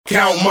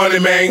Count money,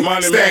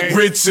 man. Stack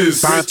riches.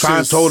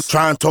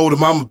 Try and told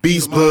him I'm a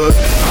beast blood.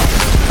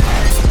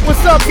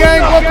 What's up,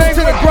 gang? Welcome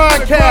to the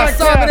Grindcast.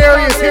 Simon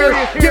Arias here.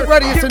 Get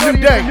ready, it's a new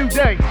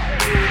day.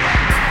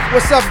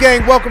 What's up,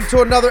 gang? Welcome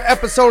to another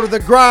episode of the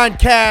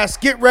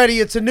Grindcast. Get ready,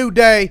 it's a new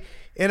day.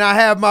 And I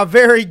have my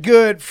very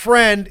good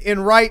friend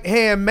and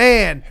right-hand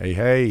man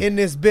in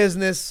this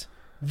business,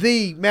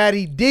 the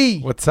Matty D.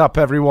 What's up,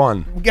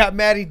 everyone? We got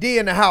Matty D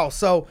in the house.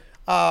 So,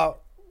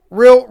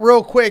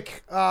 real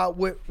quick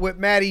with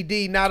Matty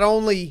D, not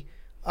only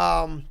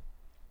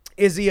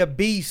is he a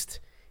beast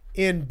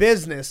in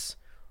business,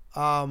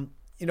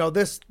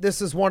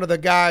 this is one of the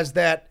guys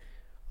that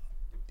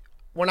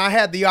when I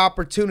had the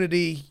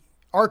opportunity,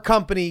 our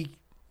company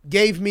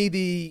gave me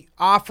the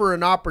offer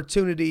and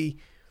opportunity.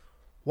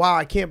 Wow,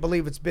 I can't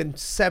believe it's been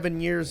 7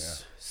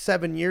 years. Yeah.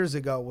 7 years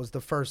ago was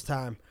the first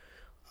time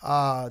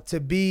to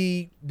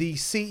be the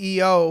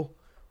CEO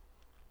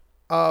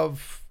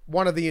of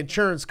one of the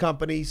insurance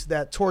companies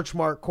that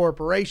Torchmark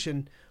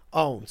Corporation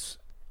owns.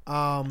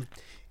 And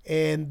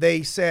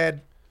they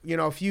said,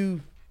 if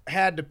you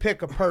had to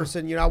pick a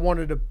person, I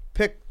wanted to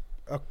pick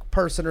a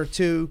person or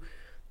two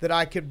that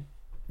I could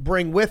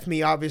bring with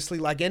me, obviously,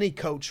 like any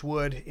coach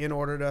would, in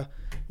order to,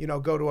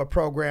 go to a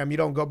program. You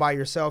don't go by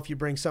yourself. You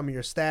bring some of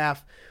your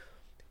staff.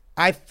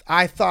 I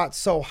thought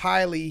so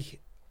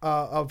highly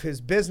of his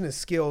business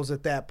skills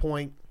at that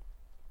point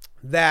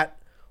that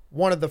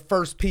one of the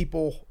first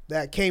people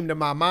that came to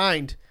my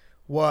mind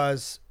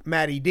was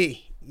Matty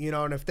D.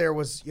 And if there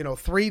was,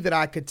 three that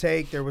I could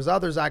take, there was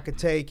others I could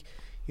take,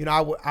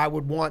 I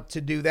would want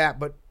to do that.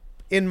 But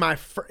in my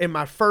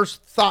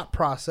first thought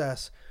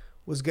process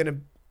was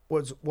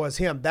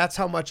him. That's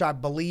how much I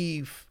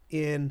believe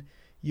in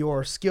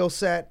your skill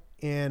set,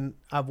 and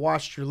I've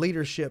watched your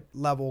leadership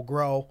level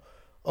grow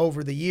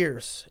over the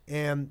years.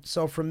 And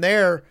so from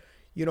there,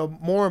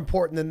 more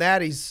important than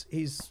that,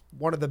 he's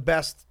one of the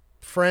best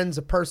friends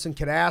a person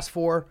could ask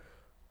for.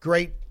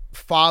 Great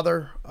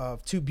father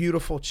of two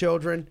beautiful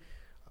children,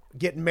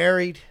 getting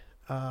married,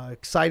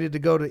 excited to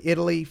go to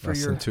Italy for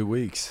in 2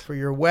 weeks for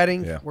your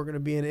wedding. Yeah. We're going to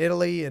be in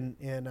Italy,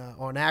 and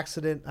on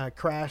accident, I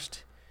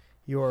crashed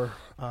your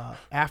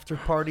after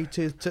party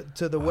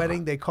to the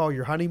wedding. They call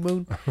your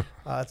honeymoon.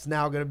 It's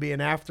now going to be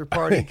an after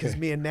party because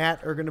me and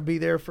Nat are going to be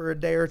there for a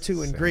day or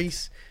two in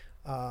Greece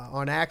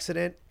on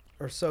accident,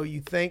 or so you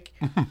think.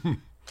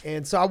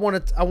 And so I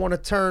want to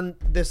turn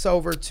this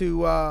over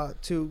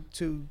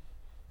to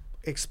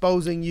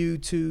exposing you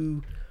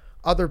to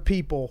other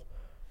people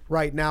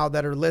right now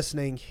that are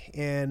listening.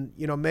 And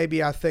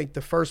maybe I think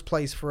the first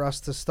place for us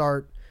to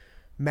start,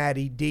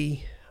 Matty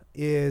D,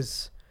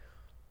 is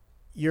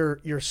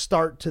your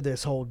start to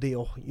this whole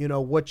deal.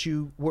 What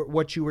you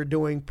were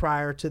doing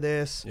prior to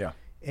this,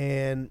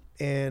 and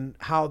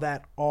how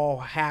that all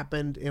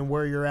happened and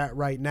where you're at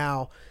right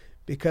now,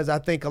 because I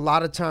think a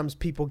lot of times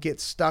people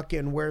get stuck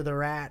in where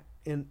they're at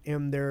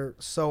and they're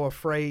so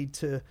afraid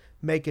to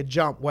make a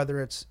jump, whether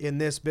it's in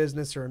this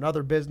business or in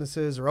other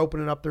businesses or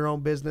opening up their own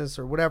business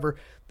or whatever.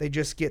 They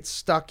just get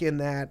stuck in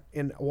that,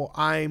 and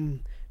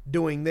I'm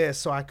doing this,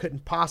 so I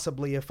couldn't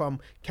possibly, if I'm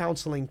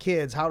counseling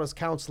kids, how does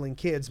counseling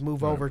kids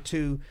move over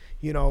to,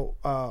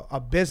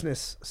 a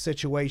business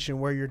situation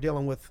where you're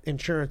dealing with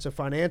insurance or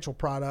financial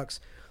products?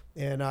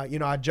 And,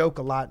 I joke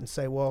a lot and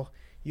say, well,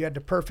 you had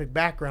the perfect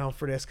background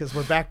for this because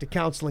we're back to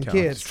counseling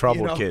kids.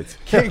 Troubled kids.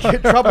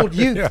 Troubled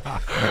youth.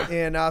 Yeah.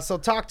 And so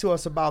talk to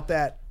us about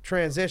that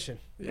transition.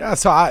 Yeah,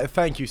 so I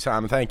thank you,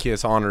 Simon. Thank you.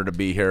 It's an honor to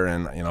be here,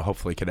 and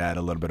hopefully could add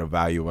a little bit of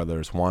value, whether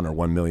it's 1 or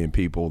 1 million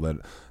people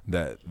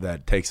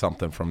that take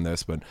something from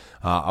this. But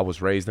I was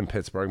raised in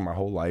Pittsburgh my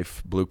whole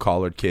life,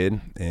 blue-collared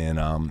kid, and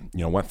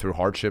went through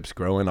hardships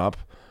growing up,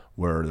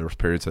 where there was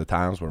periods of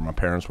times where my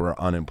parents were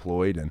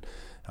unemployed and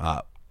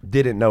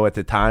didn't know at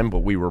the time, but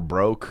we were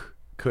broke.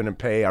 Couldn't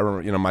pay. I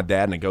remember, my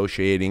dad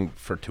negotiating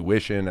for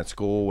tuition at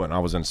school, and I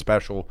was in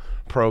special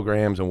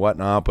programs and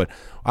whatnot. But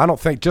I don't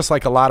think, just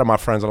like a lot of my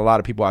friends and a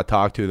lot of people I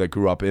talk to that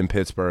grew up in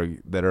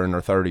Pittsburgh that are in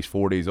their 30s,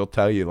 40s, they'll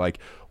tell you, like,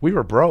 we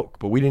were broke,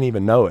 but we didn't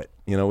even know it.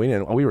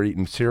 We were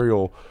eating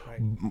cereal,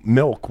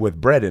 milk with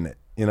bread in it,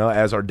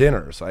 as our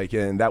dinners.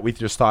 And that we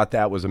just thought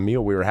that was a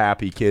meal. We were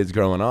happy kids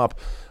growing up.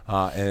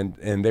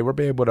 And they were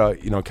able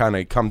to, kind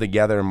of come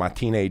together in my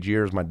teenage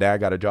years. My dad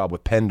got a job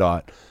with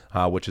PennDOT,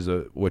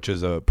 which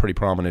is a pretty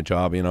prominent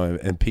job, in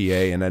PA,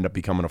 and ended up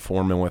becoming a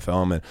foreman with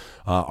them. And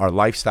our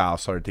lifestyle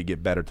started to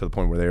get better to the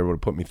point where they were able to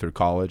put me through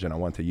college, and I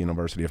went to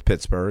University of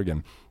Pittsburgh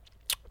and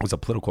was a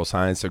political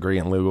science degree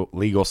and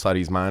legal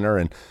studies minor.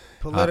 And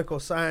political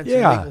science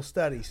and legal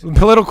studies.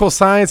 Political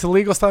science and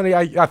legal study.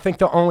 I think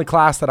the only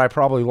class that I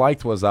probably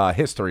liked was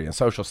history and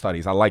social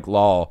studies. I liked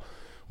law.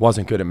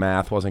 Wasn't good at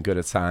math, wasn't good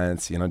at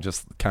science,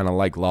 just kind of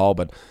like law,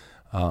 but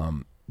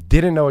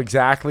didn't know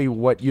exactly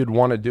what you'd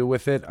want to do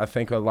with it. I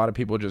think a lot of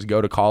people just go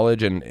to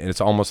college, and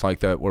it's almost like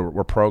that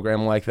we're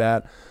programmed like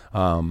that.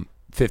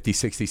 50,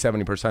 60,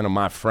 70% of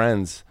my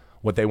friends,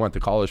 what they went to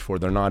college for,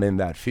 they're not in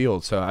that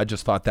field. So I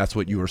just thought that's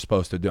what you were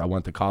supposed to do. I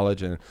went to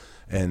college, and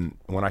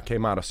when I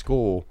came out of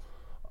school,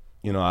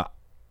 I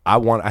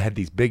had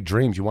these big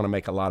dreams. You want to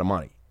make a lot of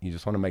money. You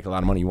just want to make a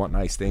lot of money. You want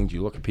nice things.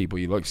 You look at people.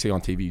 You see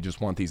on TV. You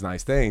just want these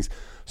nice things.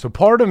 So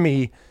part of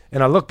me,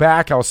 and I look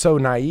back, I was so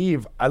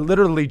naive. I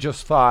literally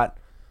just thought,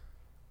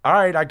 all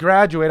right, I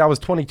graduate. I was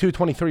 22,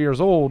 23 years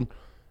old,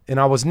 and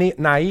I was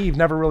naive,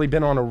 never really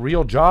been on a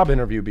real job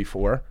interview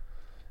before.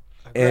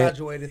 I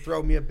graduated,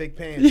 throw me a big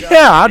paying job.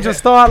 Yeah, I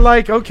just thought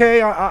like,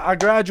 okay, I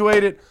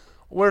graduated.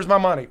 Where's my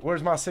money?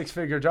 Where's my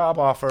 6-figure job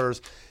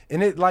offers?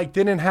 And it like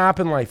didn't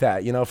happen like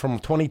that, from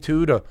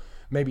 22 to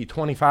maybe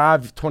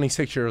 25,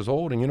 26 years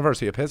old, and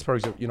University of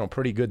Pittsburgh's a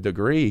pretty good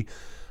degree.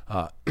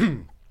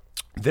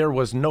 There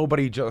was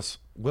nobody just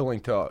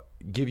willing to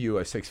give you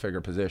a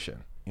 6-figure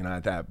position,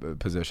 at that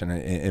position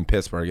in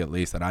Pittsburgh, at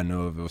least that I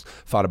knew of. It was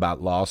thought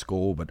about law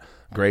school, but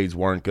grades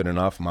weren't good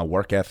enough. My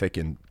work ethic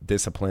and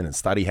discipline and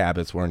study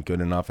habits weren't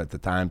good enough at the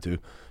time to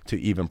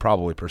even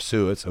probably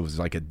pursue it. So it was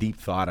like a deep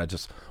thought. I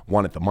just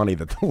wanted the money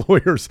that the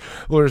lawyers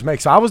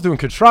make. So I was doing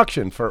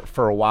construction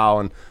for a while,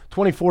 and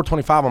 24,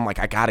 25, I'm like,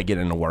 I got to get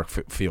in the work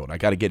field. I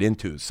got to get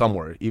into it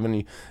somewhere.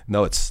 Even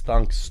though it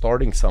stunk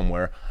starting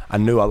somewhere, I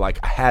knew I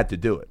had to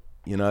do it,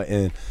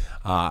 and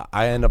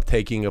I ended up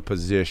taking a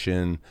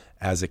position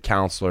as a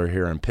counselor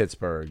here in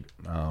Pittsburgh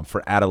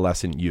for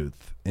adolescent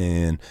youth.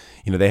 And,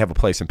 they have a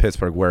place in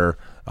Pittsburgh where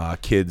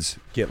kids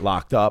get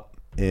locked up,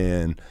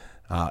 and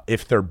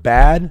if they're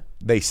bad,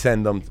 they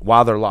send them,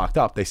 while they're locked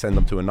up, they send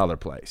them to another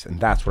place. And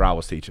that's where I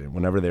was teaching.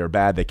 Whenever they were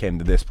bad, they came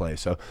to this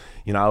place. So,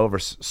 I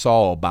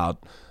oversaw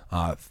about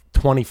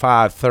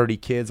 25, 30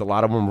 kids. A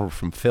lot of them were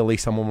from Philly,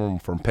 some of them were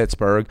from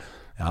Pittsburgh,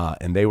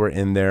 and they were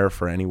in there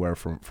for anywhere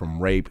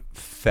from rape,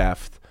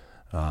 theft,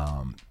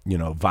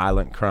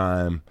 violent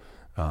crime,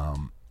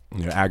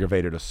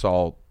 aggravated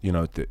assault,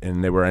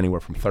 and they were anywhere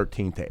from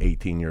 13 to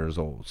 18 years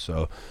old.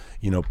 So,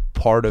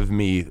 part of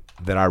me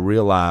that I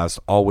realized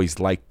always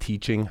liked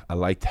teaching. I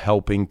liked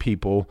helping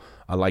people.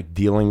 I liked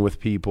dealing with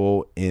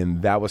people.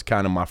 And that was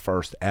kind of my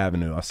first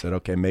avenue. I said,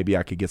 okay, maybe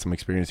I could get some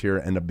experience here,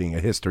 end up being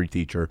a history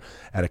teacher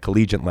at a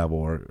collegiate level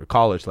or a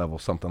college level,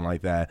 something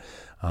like that.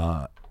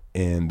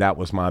 And that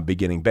was my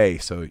beginning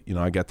base. So,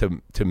 I got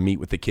to meet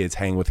with the kids,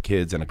 hang with the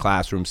kids in a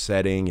classroom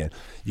setting, and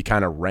you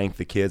kind of rank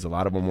the kids. A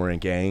lot of them were in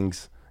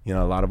gangs.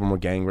 A lot of them were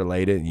gang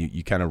related, and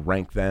you kind of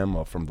rank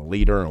them from the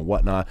leader and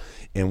whatnot.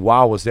 And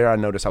while I was there, I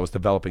noticed I was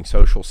developing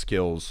social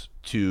skills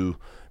to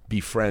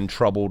befriend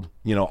troubled,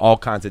 all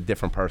kinds of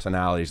different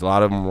personalities. A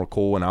lot of them were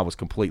cool, and I was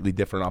completely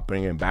different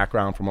upbringing and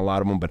background from a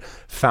lot of them, but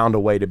found a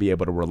way to be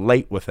able to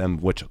relate with them,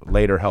 which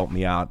later helped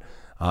me out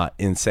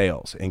in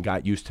sales, and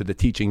got used to the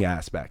teaching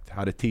aspect,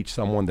 how to teach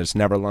someone that's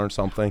never learned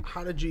something.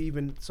 How did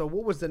you so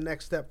what was the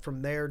next step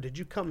from there? Did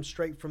you come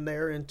straight from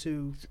there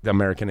into the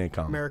American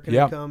Income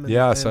and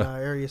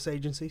Arius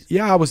agencies?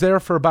 Yeah, I was there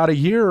for about a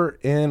year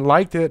and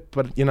liked it,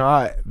 but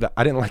I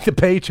didn't like the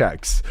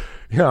paychecks.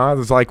 I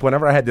was like,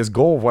 whenever I had this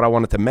goal of what I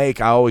wanted to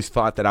make, I always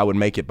thought that I would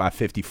make it by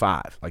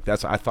 55. Like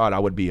I thought I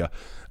would be a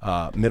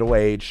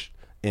middle-aged,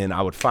 and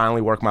I would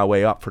finally work my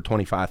way up for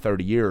 25,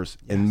 30 years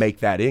and make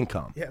that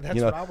income. Yeah,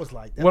 that's what I was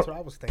like. That's what I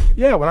was thinking.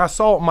 Yeah, when I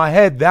saw it in my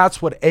head,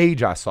 that's what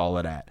age I saw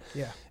it at.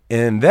 Yeah.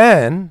 And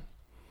then,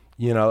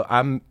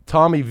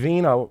 Tommy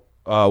Vino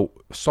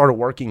started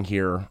working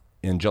here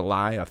in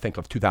July, I think,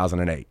 of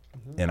 2008.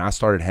 Mm-hmm. And I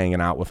started hanging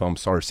out with him,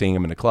 started seeing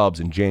him in the clubs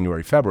in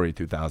January, February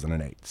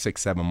 2008,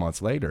 6-7 months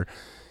later.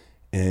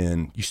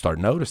 And you start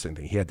noticing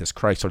that he had this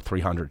Chrysler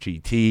 300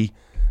 GT.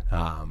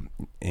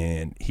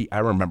 And I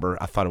remember,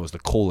 I thought it was the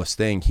coolest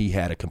thing. He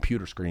had a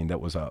computer screen that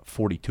was a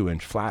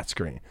 42-inch flat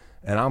screen.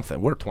 And I'm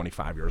thinking, we're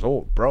 25 years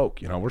old,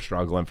 broke, we're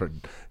struggling for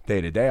day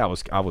to day. I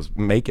was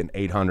making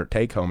 800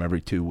 take home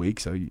every 2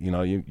 weeks. So,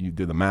 you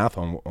do the math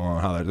on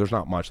how there's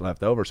not much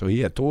left over. So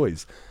he had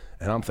toys,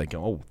 and I'm thinking,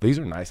 oh, these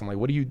are nice. I'm like,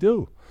 what do you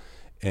do?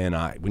 And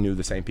we knew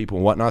the same people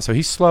and whatnot. So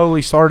he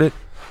slowly started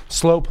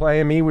slow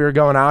playing me. We were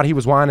going out. He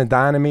was wine and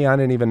dining me. I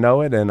didn't even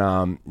know it.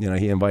 And,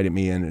 he invited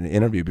me in an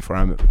interview. Before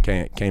I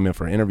came in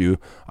for an interview,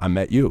 I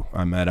met you.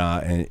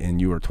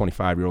 And you were a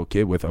 25-year-old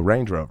kid with a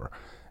Range Rover.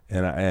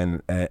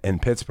 And in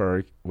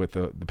Pittsburgh, with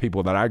the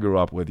people that I grew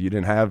up with, you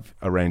didn't have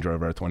a Range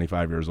Rover at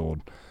 25 years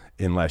old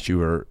unless you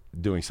were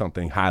doing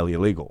something highly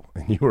illegal,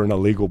 and you were in a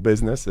legal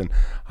business. And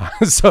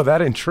so that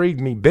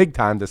intrigued me big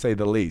time, to say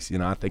the least.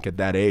 I think at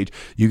that age,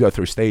 you go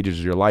through stages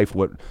of your life,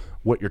 what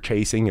you're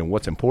chasing and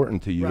what's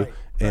important to you. Right.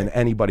 And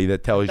anybody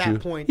that tells at you,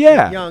 that point,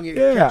 you're young, it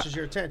catches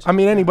your attention. I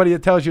mean, anybody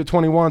that tells you at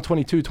 21,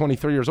 22,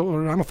 23 years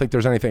old, I don't think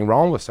there's anything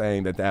wrong with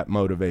saying that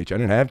motivates you. I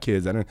didn't have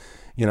kids.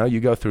 You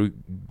go through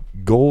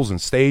goals and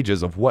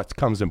stages of what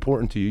comes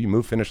important to you. You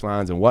move finish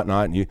lines and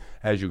whatnot, and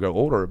as you grow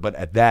older. But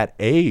at that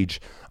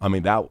age, I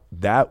mean,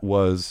 that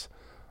was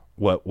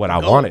what I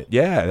wanted.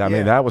 Yeah, I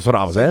mean, that was what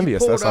I was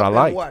envious. That's what I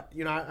liked. What?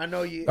 I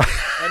know you.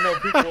 I know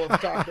people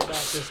have talked about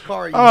this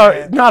car.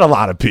 Not a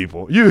lot of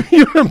people. You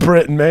in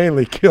Britain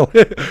mainly killed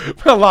it.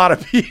 A lot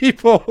of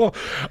people.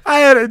 I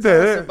had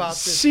it.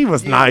 She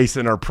was nice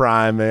in her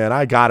prime, man.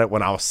 I got it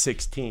when I was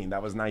 16.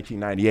 That was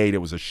 1998. It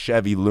was a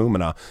Chevy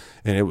Lumina,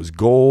 and it was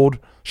gold,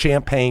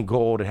 champagne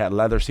gold. It had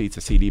leather seats,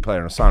 a CD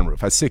player, and a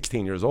sunroof. At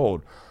 16 years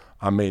old,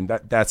 I mean,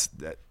 that's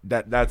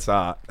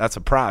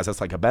a prize.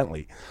 That's like a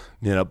Bentley,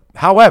 you know.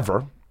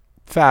 However,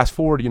 fast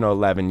forward,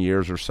 11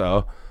 years or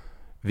so,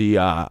 the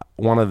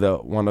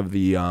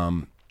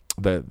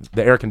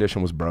air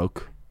condition was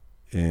broke,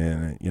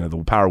 and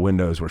the power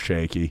windows were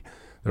shaky.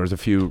 There was a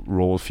few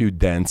rolls, few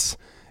dents,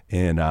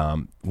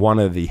 and one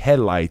of the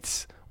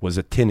headlights was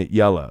a tinted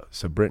yellow.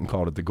 So Britton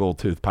called it the gold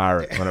tooth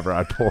pirate whenever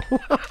I'd pull.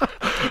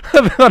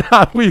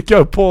 We'd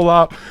go pull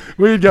up.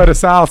 We'd go to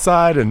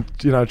Southside and,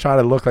 try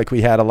to look like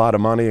we had a lot of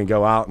money and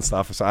go out and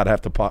stuff. So I'd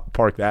have to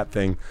park that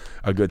thing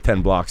a good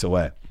 10 blocks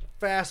away.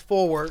 Fast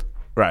forward.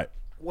 Right.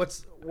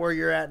 What's where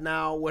you're at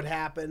now, what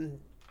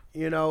happened,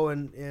 and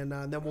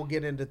then we'll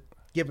get into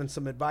giving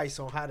some advice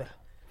on how to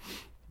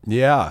make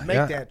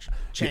that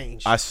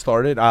change. I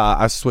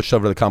switched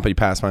over to the company,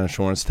 passed my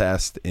insurance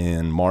test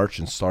in March,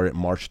 and started in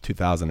March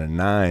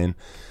 2009.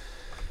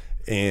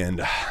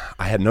 And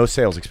I had no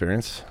sales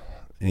experience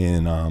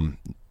and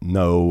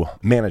no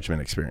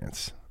management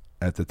experience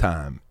at the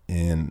time.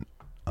 And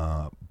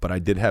but I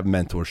did have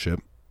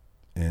mentorship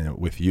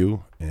with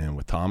you and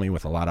with Tommy,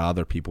 with a lot of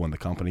other people in the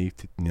company,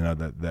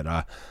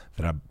 that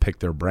I picked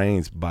their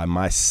brains. By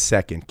my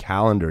second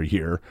calendar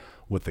year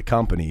with the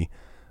company,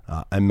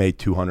 I made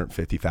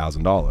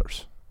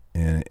 $250,000.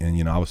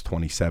 And I was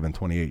 27,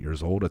 28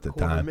 years old at the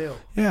time. $250,000.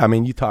 Yeah, I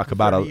mean, you talk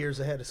about 30 years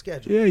ahead of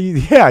schedule.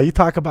 Yeah, you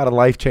talk about a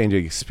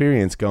life-changing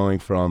experience going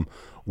from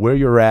where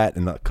you're at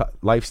and the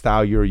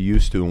lifestyle you're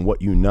used to and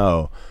what you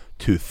know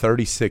to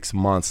 36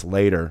 months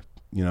later,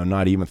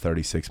 not even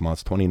 36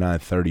 months, 29,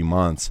 30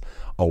 months,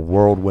 a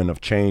whirlwind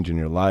of change in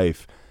your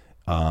life.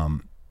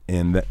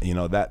 And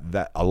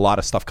that a lot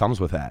of stuff comes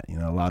with that.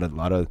 A lot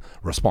of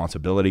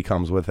responsibility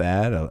comes with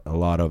that. A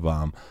lot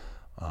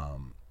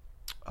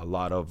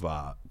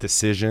of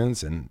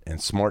decisions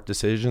and smart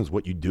decisions.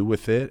 What you do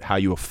with it, how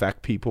you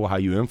affect people, how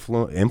you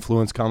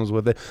influence comes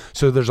with it.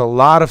 So there's a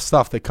lot of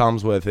stuff that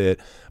comes with it.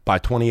 By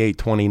 28,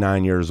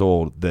 29 years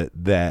old,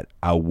 that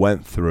I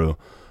went through,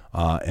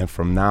 and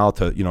from now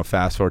to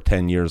fast forward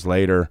 10 years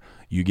later,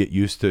 you get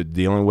used to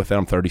dealing with it.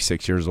 I'm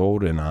 36 years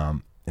old,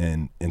 and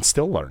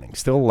still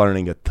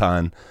learning a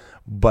ton.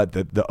 But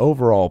the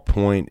overall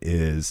point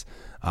is,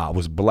 I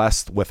was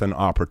blessed with an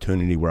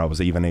opportunity where I was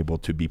even able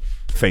to be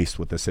faced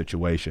with the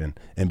situation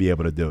and be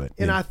able to do it.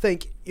 And I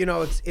think,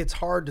 it's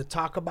hard to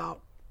talk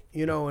about,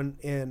 and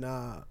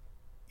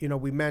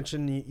we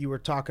mentioned you were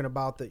talking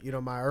about that,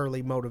 my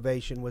early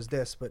motivation was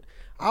this, but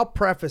I'll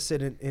preface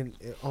it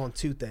on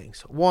two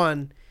things.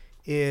 One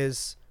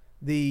is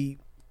the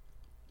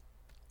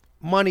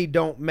money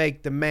don't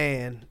make the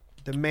man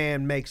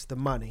makes the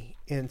money.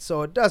 And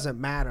so it doesn't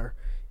matter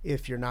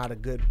if you're not a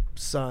good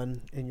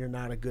son and you're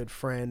not a good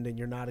friend and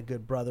you're not a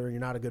good brother and you're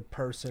not a good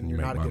person,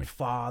 you're not a good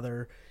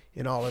father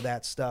and all of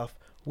that stuff,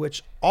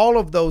 which all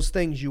of those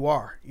things you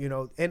are,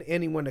 and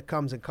anyone that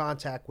comes in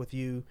contact with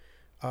you,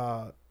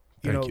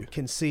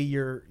 can see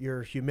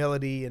your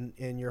humility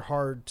and your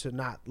hard to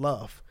not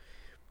love.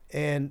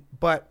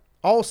 But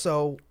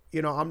also,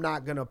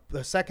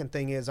 the second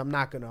thing is I'm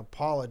not going to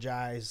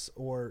apologize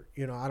or,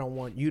 I don't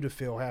want you to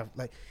feel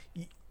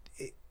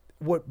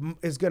what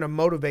is going to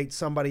motivate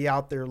somebody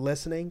out there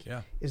listening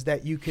is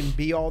that you can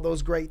be all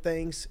those great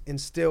things and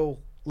still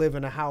live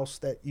in a house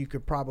that you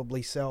could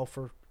probably sell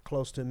for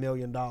close to $1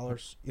 million,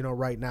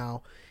 right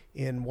now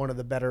in one of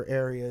the better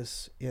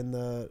areas in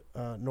the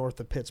north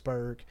of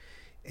Pittsburgh,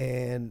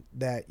 and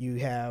that you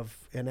have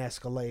an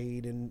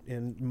Escalade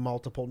and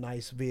multiple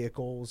nice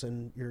vehicles,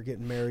 and you're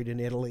getting married in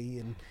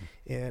Italy,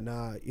 and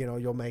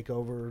you'll make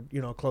over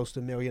close to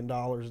 $1 million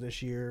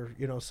this year,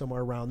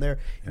 somewhere around there.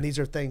 And these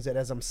are things that,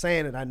 as I'm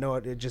saying it, I know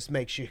it just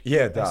makes you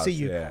it does. I see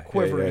you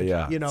quivering.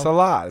 It's a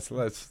lot.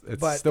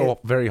 It's still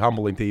very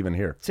humbling to even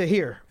hear.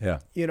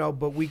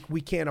 But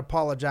we can't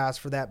apologize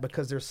for that,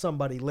 because there's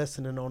somebody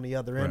listening on the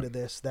other end of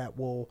this that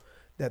will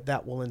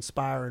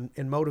inspire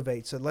and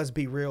motivate. So let's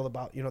be real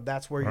about,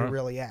 that's where you're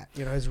really at.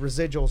 His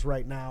residuals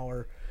right now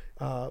are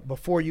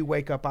before you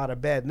wake up out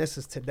of bed, and this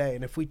is today.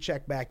 And if we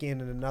check back in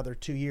another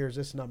 2 years,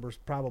 this number's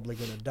probably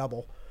going to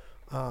double.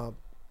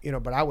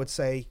 But I would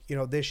say,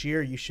 this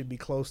year you should be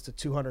close to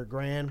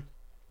 $200,000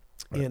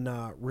 in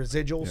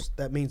residuals. Yep.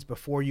 That means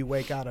before you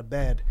wake out of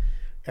bed,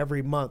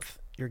 every month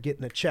you're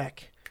getting a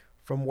check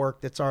from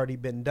work that's already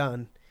been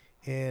done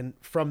and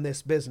from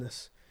this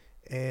business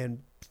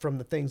and from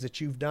the things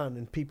that you've done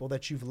and people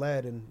that you've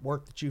led and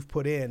work that you've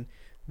put in.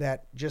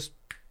 That just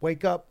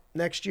wake up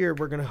next year.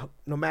 We're going to,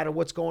 no matter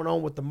what's going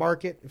on with the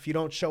market, if you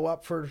don't show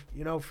up if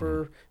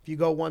you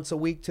go once a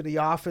week to the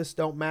office,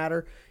 don't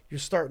matter. You're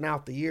starting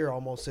out the year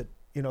almost at,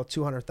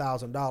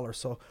 $200,000.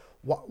 So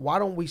why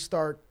don't we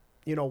start,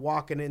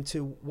 walking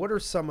into what are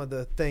some of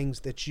the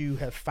things that you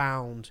have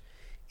found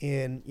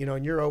in,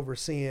 and you're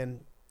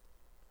overseeing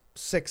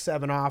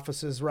 6-7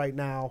 offices right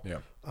now. Yeah.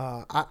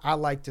 I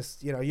like to,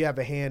 you have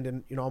a hand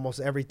in, almost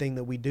everything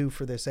that we do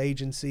for this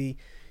agency.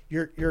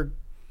 You're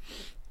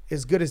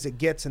as good as it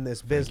gets in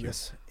this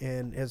business,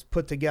 and has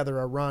put together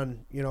a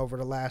run, over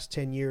the last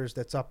 10 years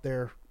that's up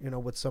there,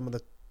 with some of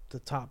the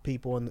top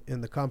people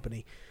in the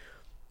company.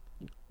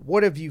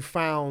 what have you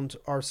found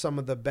are some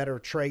of the better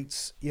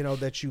traits,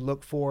 that you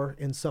look for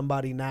in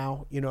somebody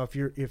now? If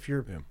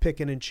you're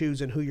picking and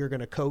choosing who you're going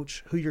to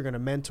coach, who you're going to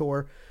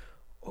mentor,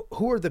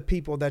 who are the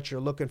people that you're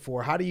looking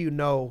for? How do you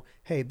know,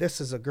 hey, this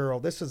is a girl,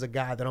 this is a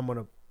guy that I'm going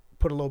to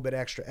put a little bit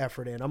extra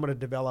effort in. I'm going to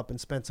develop and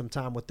spend some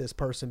time with this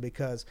person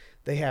because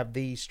they have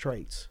these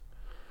traits.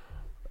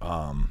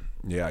 I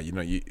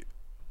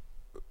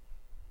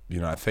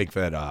think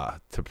that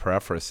to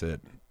preface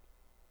it,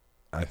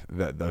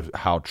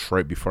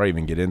 before I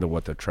even get into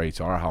what the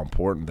traits are, how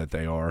important that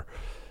they are,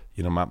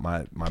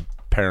 my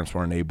parents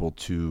weren't able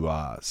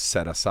to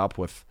set us up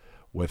with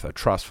a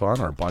trust fund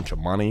or a bunch of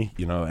money,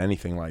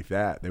 anything like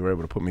that. They were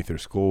able to put me through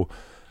school.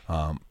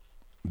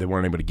 They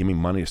weren't able to give me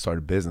money to start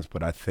a business,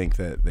 but I think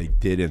that they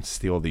did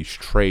instill these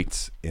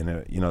traits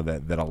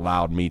that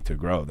allowed me to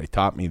grow. They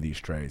taught me these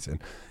traits. And,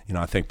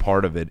 I think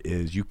part of it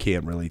is you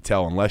can't really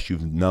tell unless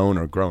you've known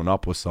or grown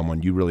up with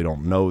someone. You really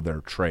don't know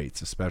their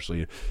traits,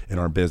 especially in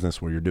our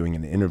business where you're doing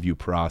an interview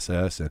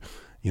process. And,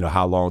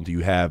 how long do you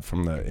have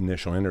from the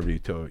initial interview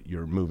till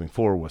you're moving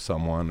forward with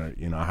someone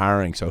or,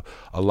 hiring? So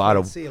a lot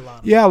of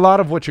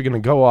what you're going to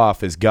go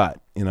off is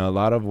gut. A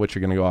lot of what you're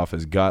going to go off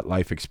is gut,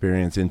 life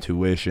experience,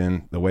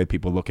 intuition, the way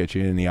people look at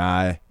you in the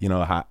eye,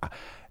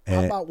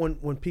 how about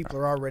when people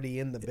are already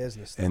in the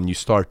business though? And you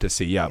start to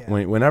see,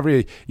 whenever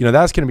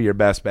that's going to be your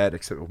best bet,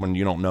 except when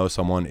you don't know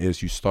someone,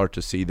 is you start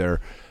to see their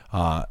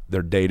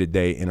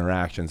day-to-day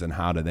interactions and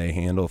how do they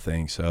handle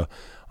things. So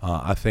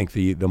I think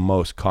the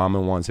most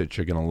common ones that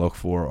you're going to look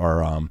for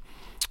are,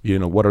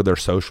 what are their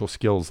social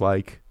skills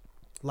like?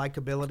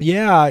 Likability?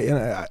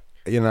 Yeah.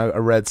 I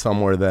read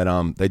somewhere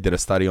that they did a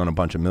study on a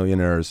bunch of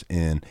millionaires,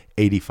 and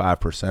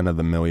 85% of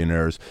the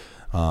millionaires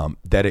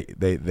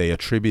they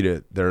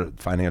attributed their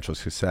financial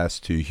success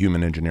to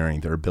human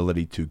engineering, their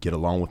ability to get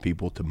along with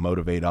people, to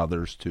motivate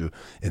others, to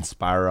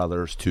inspire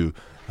others, to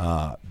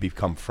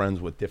become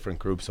friends with different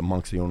groups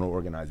amongst the owner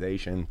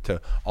organization, to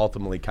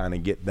ultimately kind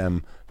of get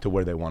them to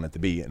where they wanted to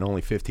be. And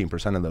only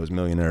 15% of those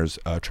millionaires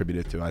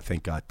attributed to, I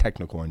think,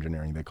 technical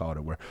engineering, they called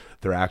it, where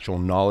their actual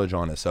knowledge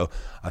on it. So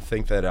I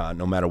think that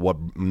no matter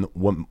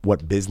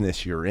what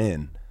business you're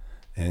in,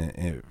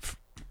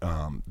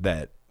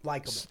 that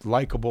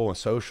likable and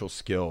social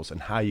skills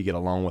and how you get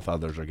along with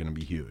others are going to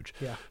be huge.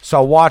 Yeah.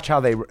 So watch how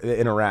they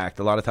interact.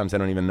 A lot of times I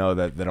don't even know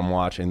that I'm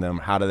watching them.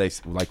 How do they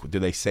do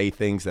they say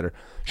things that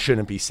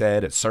shouldn't be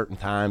said at certain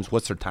times?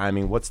 What's their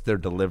timing? What's their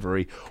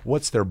delivery?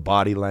 What's their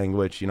body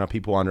language?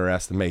 People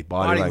underestimate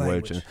body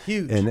language.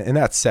 Huge. And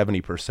that's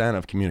 70%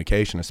 of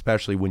communication,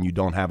 especially when you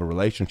don't have a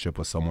relationship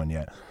with someone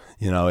yet.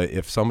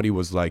 If somebody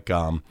was like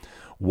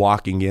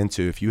walking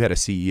into, if you had a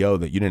CEO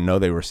that you didn't know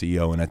they were a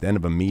CEO, and at the end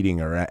of a meeting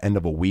or at the end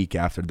of a week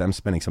after them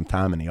spending some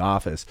time in the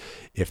office,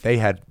 if they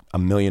had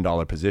 $1 million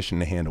position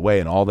to hand away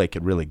and all they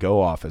could really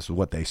go off is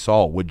what they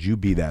saw, would you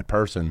be that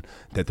person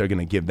that they're going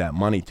to give that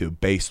money to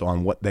based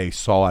on what they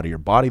saw out of your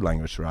body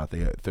language throughout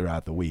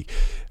the week?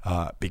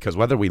 Because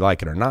whether we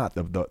like it or not,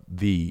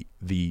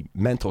 the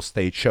mental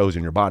state shows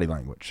in your body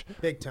language.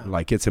 Big time.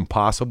 Like, it's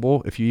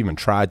impossible, if you even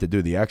tried to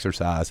do the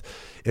exercise,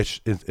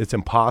 it's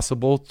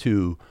impossible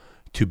to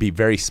be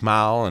very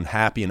smile and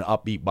happy and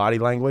upbeat body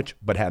language,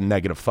 but have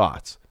negative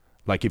thoughts.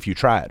 Like, if you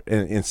try it,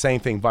 and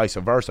same thing, vice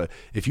versa.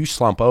 If you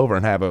slump over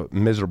and have a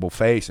miserable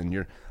face and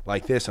you're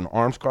like this and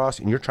arms crossed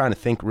and you're trying to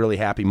think really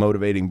happy,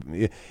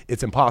 motivating,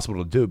 it's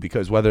impossible to do,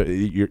 because whether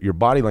your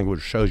body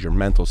language shows your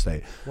mental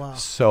state. Wow.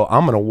 So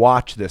I'm going to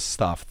watch this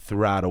stuff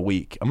throughout a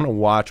week. I'm going to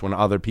watch when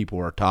other people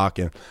are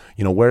talking,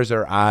 where's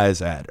their eyes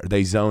at? Are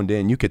they zoned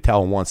in? You could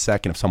tell in 1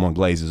 second if someone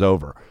glazes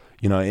over.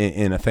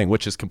 In a thing,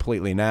 which is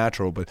completely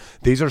natural. But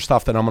these are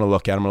stuff that I'm going to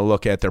look at. I'm going to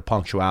look at their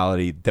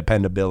punctuality,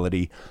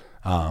 dependability.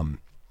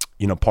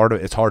 Part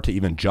of it's hard to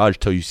even judge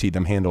till you see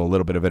them handle a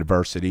little bit of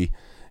adversity.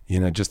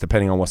 Just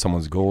depending on what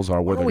someone's goals are,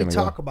 where they're going to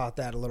go. We talk about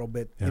that a little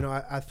bit.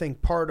 Yeah. I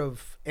think part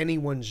of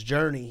anyone's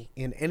journey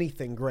in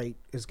anything great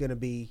is going to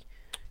be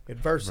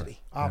adversity,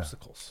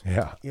 obstacles.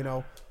 Yeah.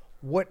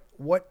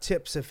 What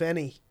tips, if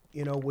any,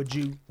 would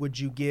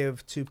you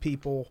give to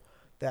people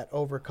that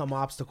overcome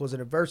obstacles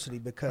and adversity?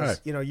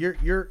 Because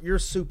you're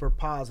super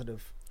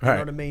positive. You know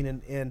what I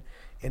mean?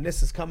 And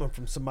this is coming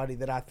from somebody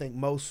that I think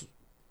most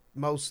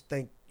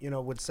think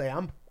would say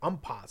I'm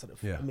positive.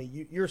 Yeah. I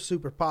mean, you're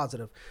super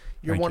positive.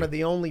 You're one of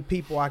the only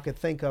people I could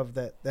think of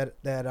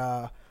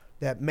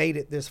that made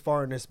it this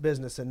far in this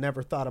business and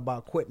never thought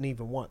about quitting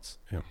even once.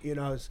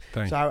 Yeah.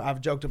 I've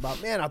joked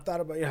about, man, I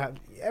thought about,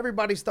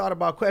 everybody's thought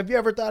about quitting. Have you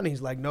ever thought? And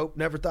he's like, nope,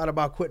 never thought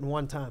about quitting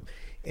one time.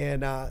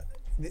 And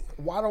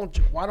why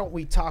don't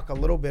we talk a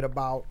little bit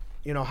about,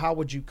 how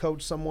would you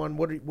coach someone?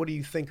 What do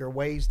you think are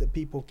ways that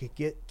people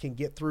can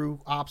get through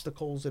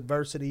obstacles,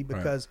 adversity?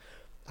 Because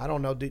I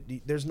don't know,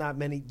 there's not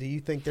many. Do you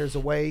think there's a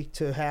way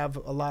to have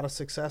a lot of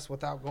success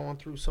without going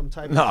through some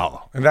type of?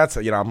 No, and that's,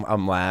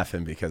 I'm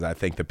laughing because I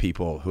think the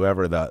people,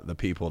 whoever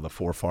the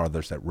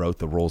forefathers that wrote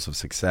the rules of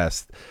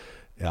success,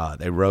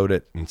 they wrote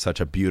it in such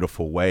a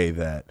beautiful way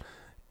that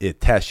it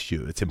tests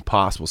you. It's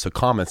impossible. So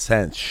common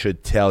sense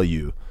should tell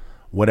you,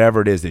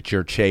 whatever it is that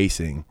you're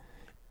chasing,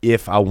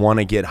 if I want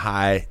to get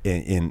high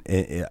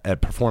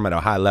perform at a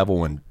high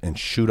level and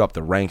shoot up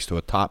the ranks to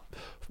a top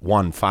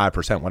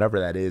 5%, whatever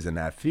that is in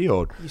that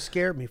field. You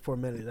scared me for a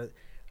minute.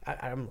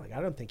 I'm like,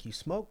 I don't think you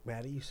smoke,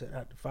 Matty. You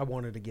said if I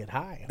wanted to get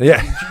high.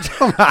 Yeah.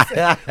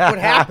 What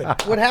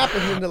happened? What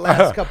happened in the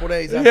last couple of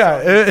days?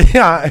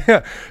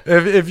 Yeah.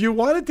 If you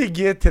wanted to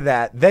get to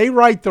that, they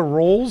write the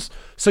rules,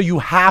 so you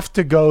have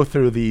to go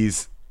through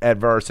these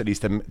adversities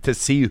to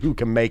see who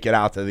can make it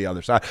out to the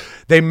other side.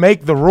 They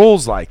make the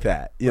rules like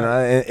that, you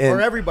know, or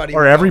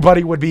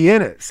everybody would be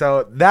in it.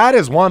 So that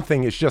is one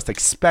thing. It's just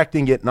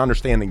expecting it and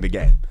understanding the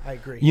game. I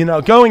agree. You know,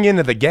 going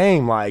into the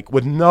game like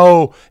with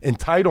no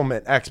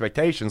entitlement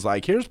expectations.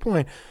 Like, here's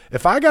point.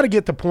 If I got to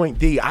get to point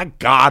D, I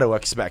got to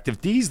expect.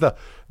 If D's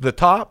the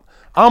top,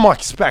 I'm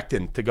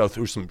expecting to go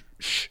through some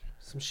shit.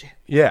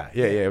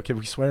 Yeah. Can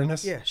we swear in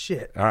this? Yeah,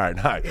 shit. All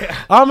right. Yeah.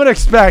 I'm going to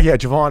expect,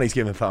 Giovanni's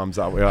giving thumbs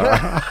up.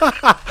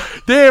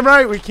 Damn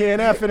right we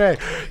can't F and A.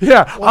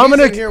 Yeah. Well, I'm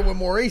going to here with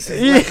Maurice.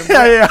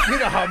 Yeah. You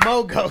know how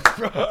Mo goes,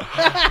 bro.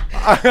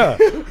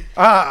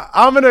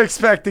 I'm going to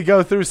expect to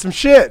go through some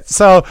shit.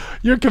 So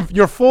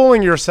you're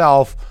fooling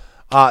yourself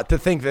to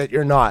think that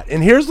you're not.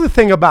 And here's the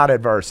thing about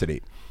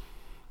adversity.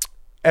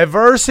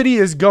 Adversity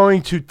is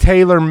going to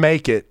tailor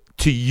make it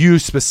to you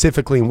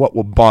specifically and what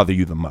will bother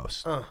you the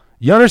most.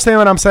 You understand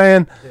what I'm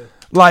saying? Yeah.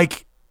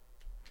 Like,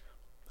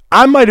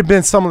 I might have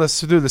been through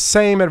the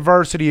same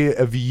adversity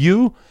of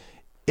you.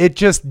 It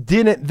just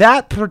didn't,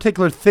 that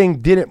particular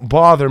thing didn't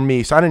bother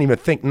me, so I didn't even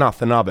think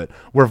nothing of it.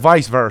 Where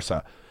vice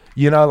versa.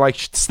 You know, like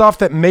stuff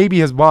that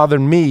maybe has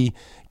bothered me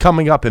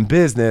coming up in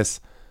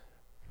business,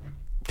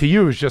 to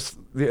you is just,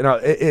 you know,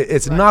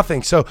 it's right.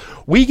 Nothing. So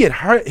we get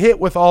hit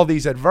with all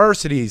these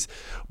adversities,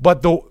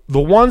 but the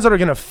ones that are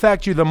going to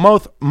affect you the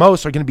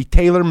most are going to be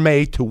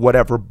tailor-made to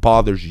whatever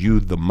bothers you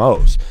the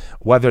most,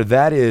 whether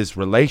that is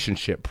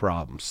relationship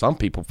problems. Some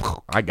people,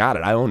 I got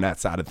it. I own that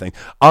side of things.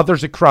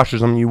 Others, it crushes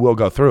them. You will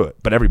go through it,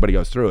 but everybody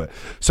goes through it.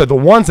 So the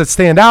ones that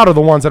stand out are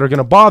the ones that are going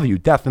to bother you.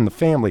 Death in the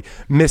family,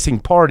 missing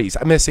parties,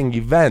 missing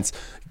events,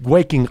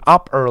 waking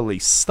up early,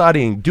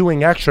 studying,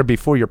 doing extra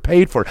before you're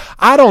paid for it.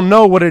 I don't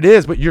know what it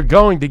is, but you're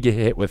going to get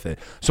hit with it.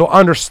 So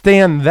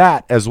understand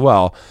that as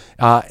well.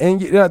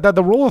 And you know,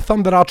 the rule of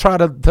thumb that I'll try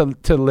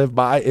to live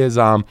by is,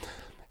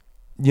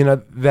 you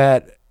know,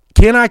 that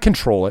can I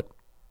control it?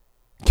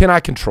 Can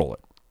I control it?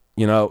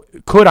 You know,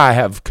 could I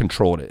have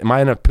controlled it? Am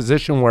I in a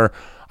position where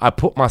I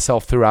put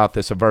myself throughout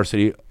this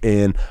adversity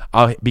and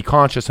I'll be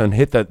conscious and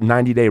hit the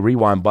 90-day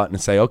rewind button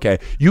and say, okay,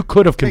 you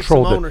could have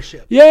controlled it.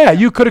 Ownership. Yeah,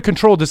 you could have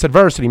controlled this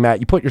adversity, Matt.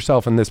 You put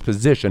yourself in this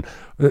position.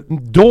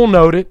 Dual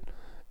note it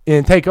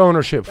and take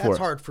ownership for it. That's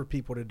hard for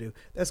people to do.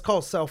 That's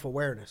called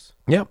self-awareness.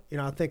 Yep. You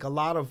know, I think a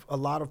lot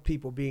of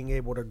people being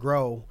able to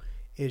grow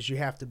is you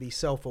have to be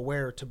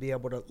self-aware to be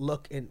able to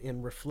look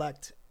and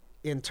reflect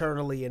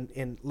internally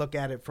and look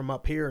at it from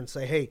up here and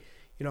say, hey,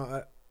 you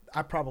know,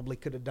 I probably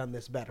could have done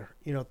this better.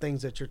 You know,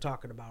 things that you're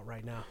talking about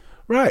right now.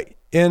 Right.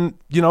 And,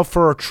 you know,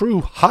 for a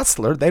true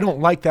hustler, they don't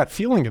like that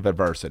feeling of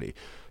adversity.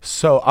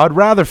 So I'd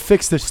rather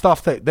fix the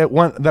stuff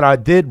that I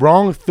did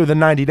wrong through the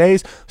 90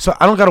 days. So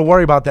I don't got to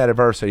worry about that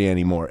adversity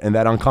anymore and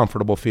that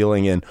uncomfortable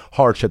feeling and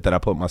hardship that I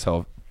put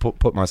myself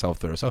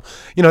through. So,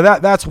 you know,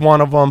 that's one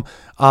of them.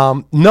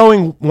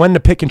 Knowing when to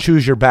pick and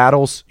choose your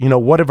battles, you know,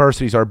 what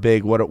adversities are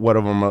big, what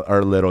of them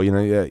are little. You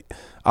know,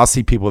 I'll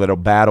see people that'll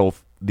battle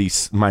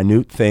these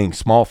minute things,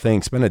 small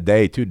things, spend a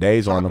day, 2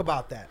 days on them. Talk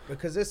about that,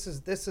 because this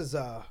is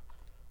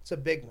it's a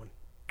big one.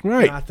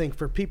 Right. And I think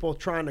for people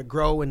trying to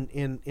grow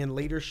in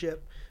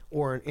leadership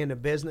or in a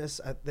business,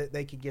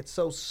 they could get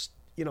so,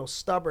 you know,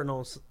 stubborn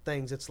on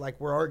things. It's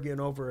like we're arguing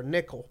over a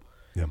nickel.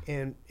 Yeah.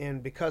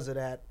 And because of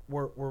that,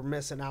 we're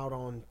missing out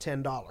on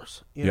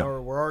 $10, you know,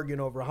 or we're arguing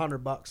over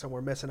 $100 and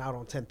we're missing out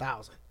on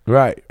 10,000.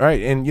 Right.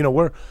 And, you know,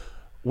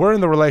 we're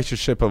in the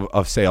relationship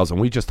of sales, and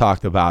we just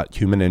talked about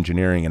human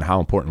engineering and how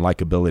important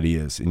likability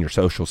is in your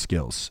social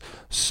skills.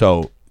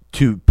 So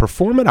to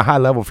perform at a high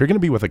level, if you're going to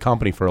be with a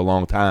company for a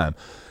long time,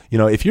 you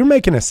know, if you're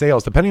making a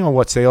sales, depending on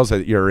what sales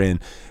that you're in,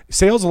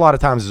 sales a lot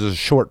of times is a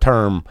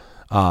short-term,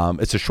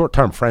 it's a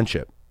short-term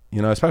friendship.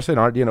 You know, especially in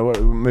our, you know,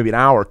 maybe an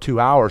hour, 2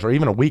 hours, or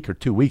even a week or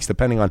 2 weeks,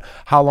 depending on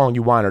how long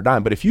you wine or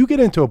dine. But if you get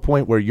into a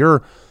point where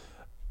you're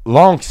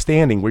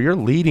long-standing, where you're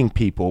leading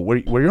people, where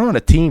you're on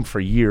a team for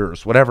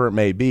years, whatever it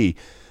may be,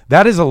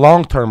 that is a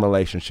long-term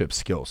relationship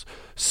skills.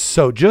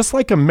 So just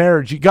like a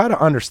marriage, you got to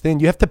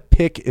understand you have to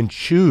pick and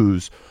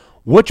choose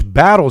which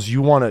battles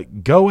you want to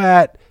go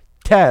at,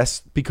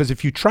 test, because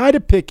if you try to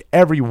pick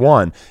every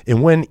one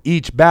and win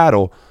each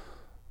battle,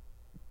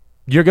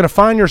 you're going to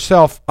find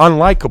yourself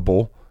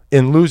unlikable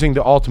in losing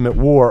the ultimate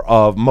war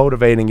of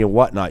motivating and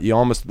whatnot. You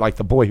almost like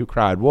the boy who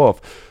cried wolf.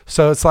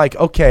 So it's like,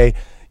 okay,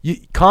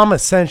 common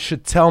sense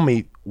should tell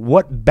me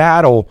what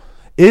battle,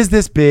 is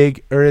this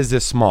big or is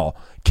this small?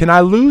 Can I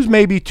lose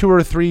maybe 2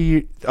 or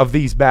 3 of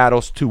these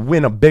battles to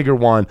win a bigger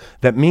one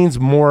that means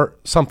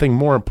something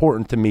more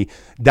important to me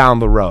down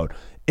the road?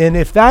 And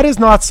if that is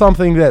not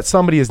something that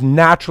somebody is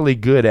naturally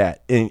good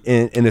at and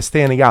is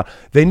standing out,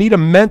 they need a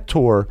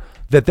mentor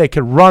that they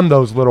could run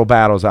those little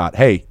battles out.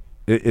 Hey,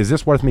 Is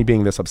this worth me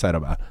being this upset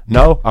about?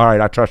 No? All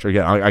right, I trust her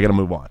again. I got to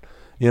move on.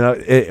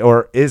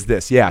 Or is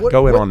this? Yeah,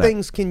 go in on that. What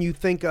things can you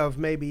think of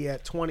maybe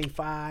at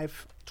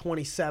 25,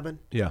 27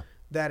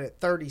 that at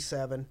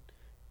 37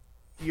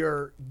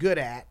 you're good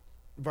at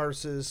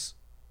versus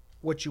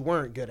what you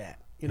weren't good at?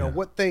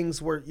 What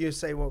things were you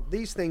say, well,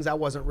 these things I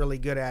wasn't really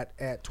good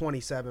at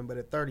 27, but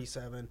at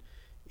 37,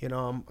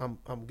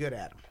 I'm good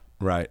at them.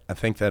 Right. I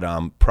think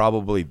that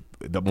probably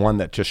the one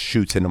that just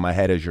shoots into my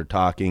head as you're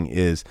talking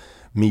is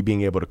me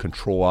being able to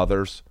control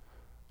others.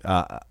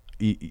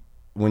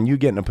 When you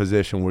get in a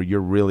position where you're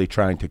really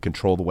trying to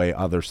control the way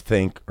others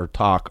think or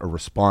talk or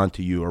respond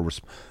to you,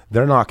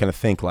 they're not going to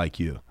think like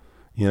you,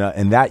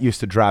 and that used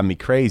to drive me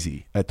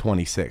crazy at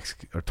 26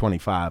 or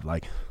 25.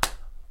 Like,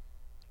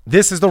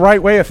 this is the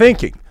right way of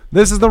thinking.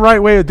 This is the right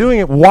way of doing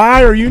it.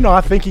 Why are you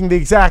not thinking the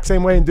exact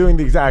same way and doing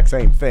the exact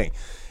same thing?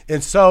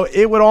 And so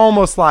it would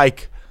almost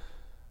like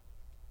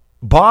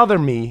bother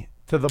me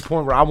to the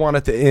point where I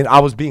wanted to end. I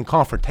was being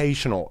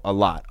confrontational a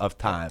lot of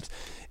times.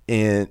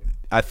 And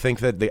I think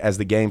that as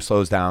the game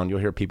slows down, you'll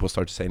hear people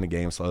start to say the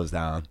game slows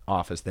down,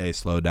 office days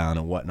slow down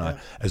and whatnot.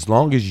 Yeah. As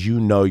long as you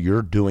know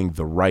you're doing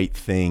the right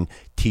thing,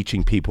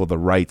 teaching people the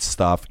right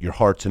stuff, your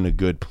heart's in a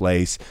good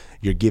place,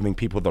 you're giving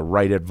people the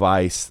right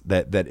advice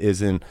that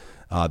isn't,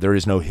 there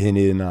is no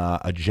hidden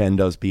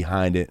agendas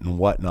behind it and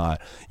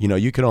whatnot.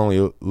 You can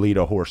only lead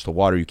a horse to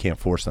water. You can't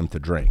force them to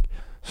drink.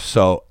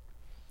 So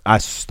I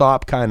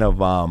stopped kind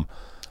of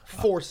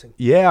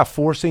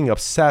forcing,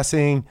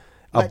 obsessing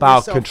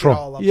about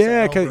control.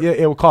 Yeah,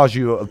 it will cause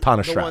you a ton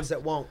of stress. The ones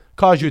that won't.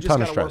 Cause you a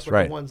ton of stress,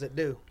 right? The ones that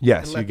do.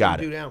 Yes, you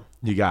got it.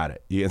 You got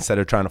it. Instead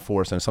of trying to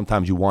force, and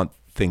sometimes you want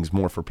things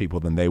more for people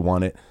than they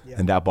want it,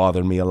 and that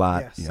bothered me a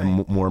lot.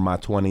 More in my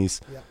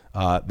 20s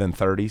than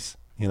 30s.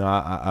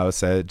 I would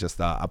say just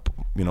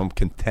I'm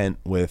content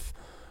with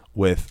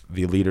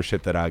the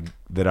leadership that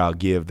I'll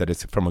give, that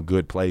it's from a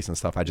good place and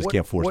stuff. I just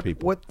can't force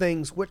people.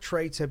 What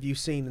traits have you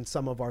seen in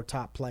some of our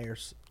top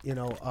players?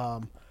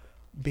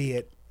 Be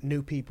it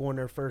new people in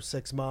their first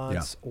 6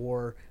 months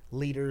or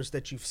leaders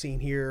that you've seen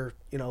here,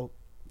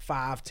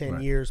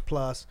 5-10 years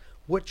plus.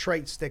 What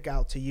traits stick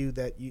out to you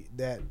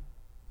that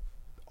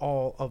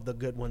all of the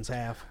good ones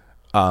have?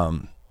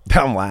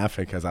 I'm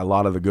laughing because a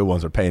lot of the good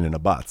ones are pain in the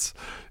butts,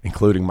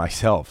 including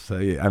myself. So,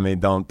 I mean,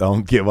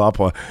 don't give up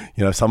on,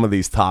 some of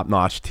these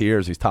top-notch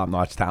tiers, these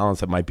top-notch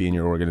talents that might be in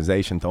your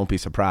organization. Don't be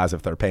surprised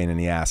if they're pain in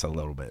the ass a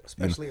little bit.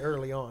 Especially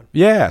early on.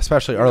 Yeah,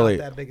 especially early.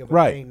 Not that big of a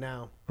pain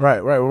now. Right.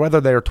 Whether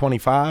they're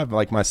 25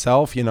 like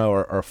myself,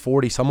 or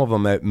 40, some of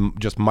them that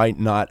just might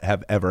not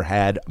have ever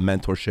had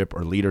mentorship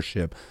or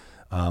leadership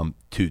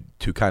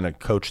to kind of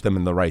coach them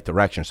in the right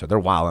direction. So they're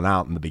wilding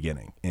out in the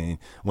beginning. And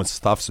when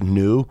stuff's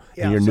new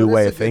and your new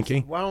way of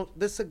thinking. Well,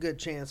 this is a good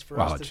chance for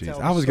us to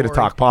tell I was going to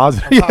talk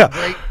positive.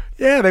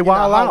 Yeah, they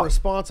wild out. How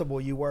responsible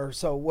you were.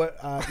 So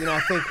what, I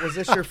think, was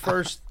this your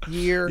first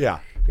year? Yeah.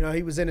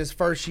 He was in his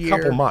first year.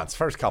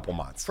 First couple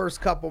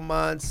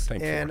months.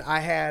 And I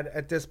had,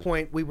 at this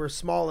point, we were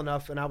small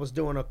enough and I was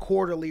doing a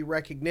quarterly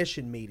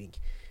recognition meeting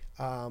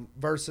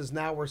versus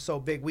now we're so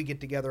big we get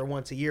together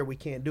once a year. We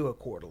can't do it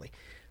quarterly.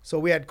 So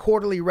we had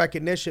quarterly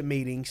recognition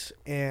meetings,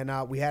 and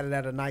we had it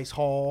at a nice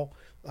hall.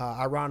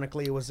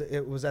 Ironically,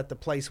 it was at the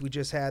place we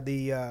just had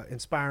the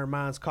Inspiring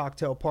Minds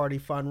cocktail party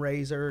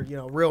fundraiser.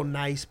 Real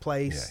nice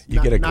place. Yeah,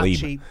 you get a gleam.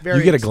 Cheap,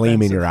 you get a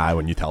gleam in your eye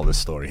when you tell this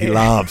story. He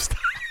loves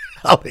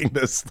telling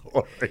this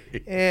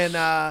story.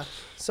 And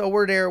so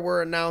we're there.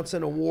 We're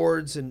announcing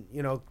awards, and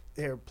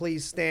here,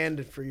 please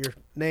stand for your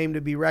name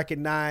to be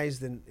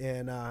recognized.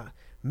 And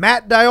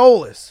Matt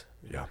Diulus.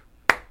 Yeah.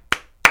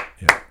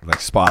 Yeah, like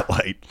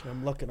spotlight.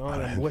 I'm looking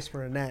on. I'm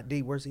whispering, Nat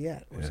D, where's he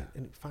at?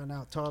 And find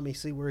out, Tommy,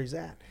 see where he's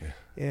at.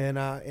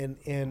 Yeah.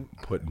 And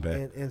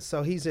Put-in-Bay. And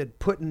so he's at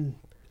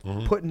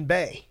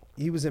Put-in-Bay.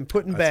 He was in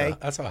Put-in-Bay.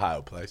 That's an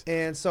Ohio place.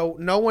 And so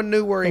no one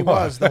knew where he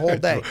was the whole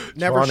day.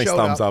 Never showed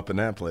thumbs up in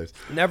that place.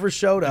 Never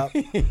showed up.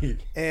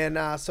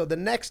 And so the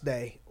next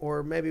day,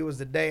 or maybe it was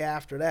the day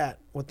after that,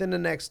 within the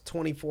next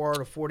 24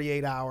 to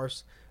 48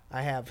 hours,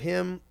 I have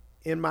him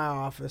in my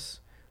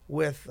office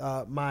with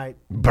my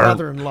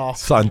brother-in-law.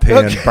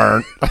 Suntan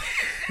burnt.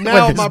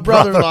 Now my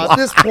brother-in-law, at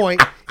this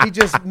point, he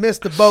just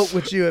missed the boat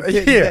with you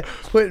at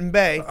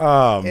Put-in-Bay.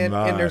 Oh, and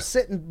they're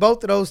sitting,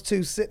 both of those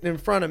two sitting in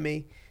front of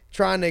me,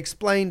 trying to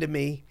explain to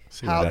me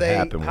how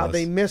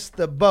they missed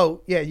the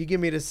boat. Yeah, you give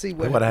me to see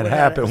what had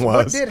happened.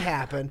 What did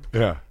happen?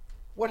 Yeah.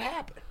 What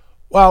happened?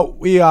 Well,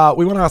 we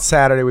went out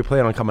Saturday. We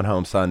planned on coming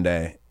home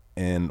Sunday.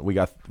 And we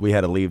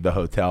had to leave the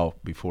hotel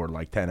before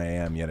like 10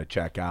 a.m. You had to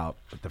check out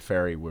at the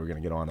ferry. We were going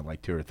to get on at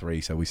like 2 or 3.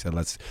 So we said,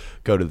 let's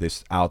go to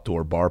this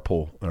outdoor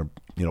pool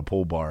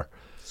bar.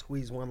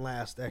 Squeeze one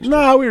last extra.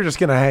 No, we were just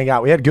going to hang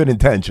out. We had good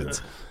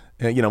intentions.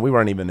 And, we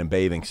weren't even in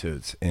bathing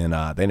suits, and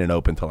they didn't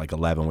open till like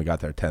 11. We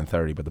got there at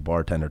 10:30, but the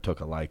bartender took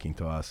a liking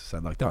to us.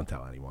 Said, like, don't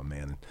tell anyone,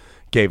 man. And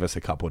gave us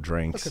a couple of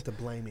drinks. Look at the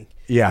blaming.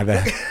 Yeah,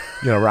 then,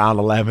 around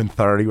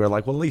 11:30, we were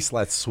like, well, at least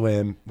let's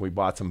swim. We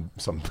bought some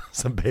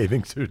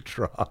bathing suit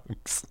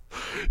trunks.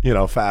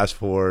 Fast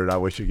forward. I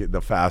wish you get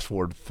the fast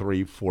forward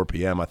 4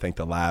 p.m. I think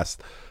the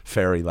last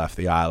ferry left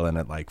the island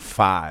at like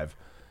 5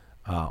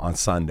 on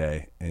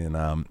Sunday,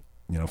 and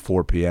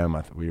 4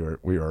 p.m. We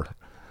were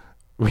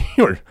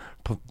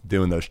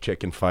doing those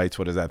chicken fights.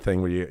 What is that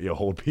thing where you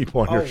hold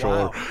people on your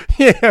shoulder? Wow.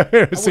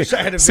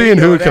 Yeah, seeing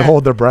who can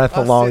hold their breath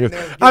the longest.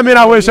 I mean,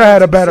 I wish I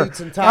had a better.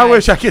 I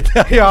wish I could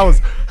tell you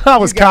I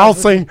was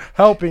counseling,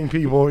 helping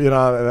people. We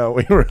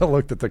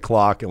looked at the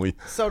clock and we.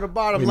 So the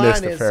bottom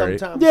line is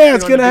sometimes. Yeah,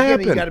 it's gonna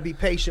happen. You got to be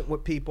patient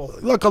with people.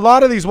 Look, a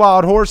lot of these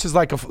wild horses,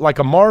 like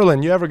a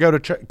marlin. You ever go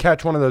to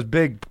catch one of those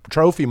big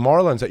trophy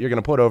marlins that you're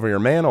gonna put over your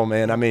mantle,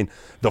 man? I mean,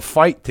 the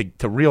fight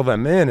to reel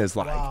them in is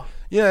like. Wow.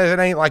 It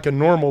ain't like a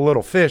normal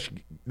little fish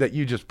that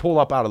you just pull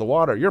up out of the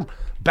water. You're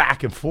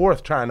back and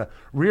forth trying to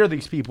rear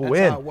these people in.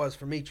 That's how it was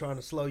for me trying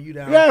to slow you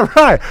down. Yeah,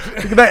 right.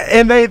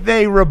 And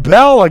they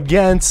rebel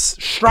against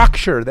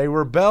structure. They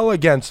rebel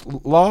against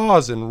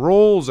laws and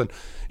rules. And,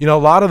 a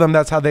lot of them,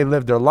 that's how they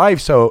live their life.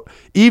 So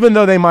even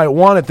though they might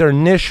want it, their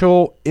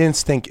initial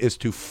instinct is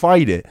to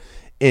fight it.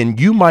 And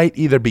you might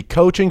either be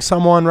coaching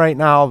someone right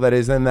now that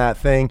is in that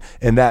thing,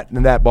 in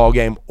that ball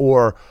game,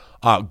 or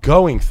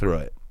going through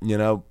it,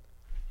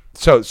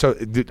 So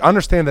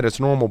understand that it's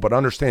normal, but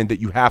understand that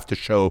you have to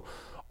show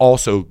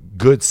also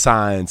good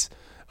signs,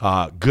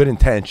 good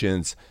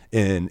intentions.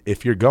 And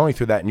if you're going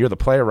through that and you're the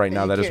player right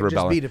now that is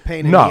rebelling, there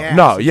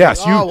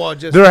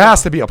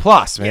has to be a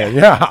plus, man.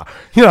 Yeah.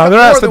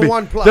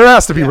 There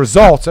has to be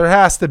results. There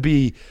has to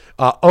be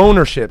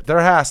ownership. There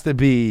has to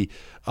be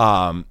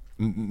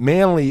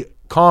manly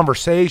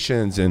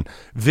conversations and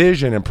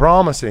vision and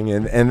promising,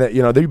 and that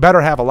you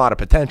better have a lot of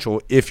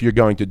potential if you're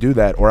going to do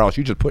that, or else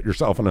you just put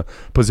yourself in a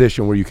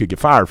position where you could get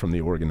fired from the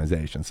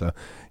organization. So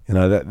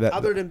that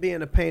other than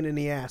being a pain in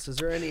the ass, is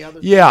there any other?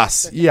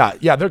 Yes,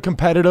 yeah, they're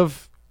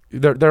competitive.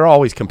 They're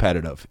always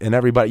competitive, and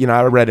everybody.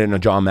 I read it in a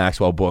John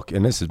Maxwell book,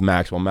 and this is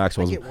Maxwell.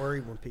 Maxwell's I get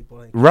worried when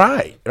people ain't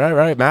right.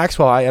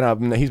 Maxwell,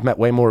 he's met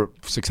way more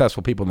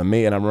successful people than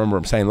me, and I remember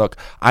him saying, "Look,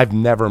 I've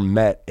never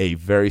met a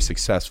very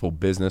successful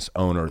business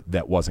owner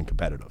that wasn't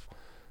competitive.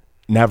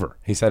 Never."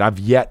 He said, "I've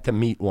yet to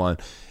meet one."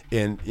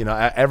 And,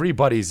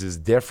 everybody's is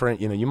different.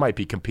 You might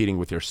be competing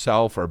with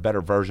yourself or a better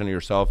version of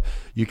yourself.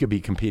 You could be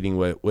competing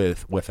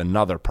with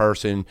another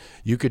person.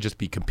 You could just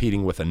be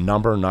competing with a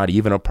number, not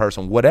even a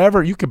person.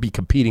 Whatever, you could be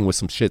competing with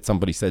some shit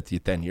somebody said to you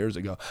 10 years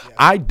ago. Yeah.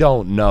 I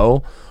don't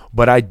know,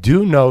 but I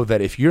do know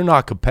that if you're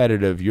not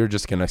competitive, you're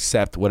just going to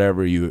accept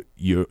whatever you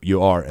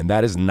are. And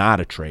that is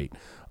not a trait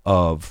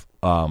of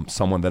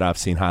someone that I've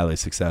seen highly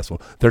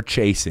successful. They're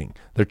chasing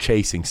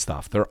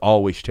stuff. They're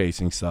always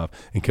chasing stuff,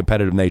 and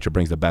competitive nature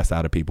brings the best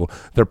out of people.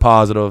 They're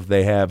positive.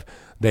 They have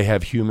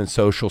human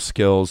social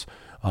skills.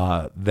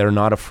 They're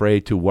not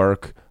afraid to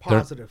work.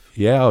 Positive.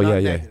 No.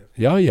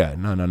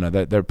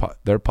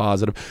 They're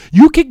positive.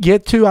 You could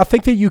get to. I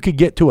think that you could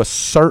get to a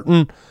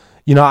certain.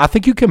 I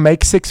think you can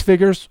make six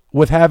figures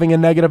with having a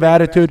negative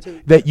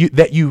attitude that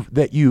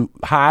you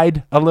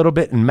hide a little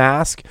bit and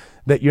mask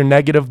that you're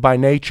negative by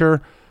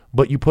nature.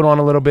 But you put on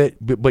a little bit,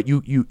 but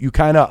you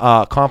kind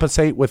of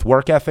compensate with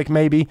work ethic,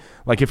 maybe,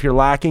 like if you're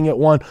lacking at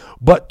one.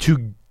 But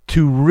to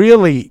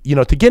really,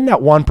 to get in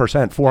that 1%,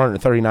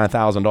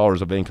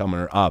 $439,000 of income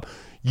or up,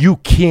 you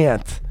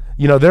can't.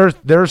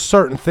 There's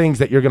certain things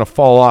that you're going to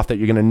fall off that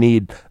you're going to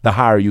need the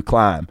higher you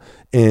climb.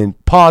 And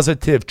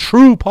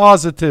true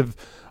positive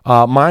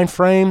mind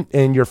frame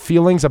and your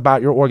feelings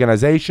about your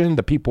organization,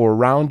 the people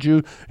around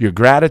you, your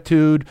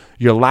gratitude,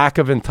 your lack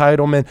of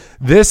entitlement.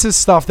 This is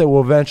stuff that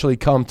will eventually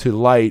come to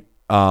light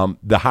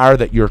the higher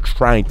that you're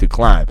trying to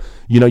climb.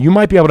 You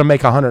might be able to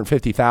make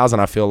 $150,000,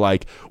 I feel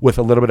like, with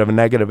a little bit of a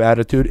negative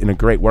attitude and a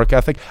great work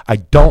ethic. I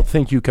don't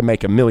think you can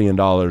make $1 million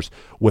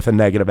with a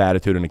negative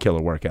attitude and a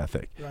killer work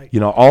ethic. Right.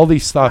 All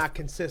these stuff. Not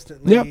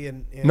consistently, yep.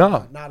 and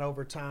not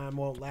over time,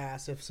 won't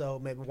last. If so,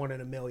 maybe 1 in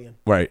a million.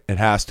 Right. It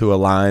has to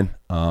align.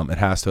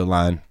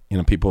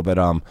 People that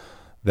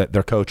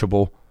they're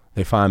coachable.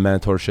 They find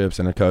mentorships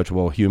and they're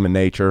coachable. Human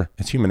nature.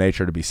 It's human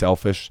nature to be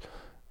selfish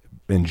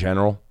in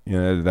general.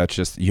 That's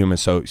just human.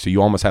 So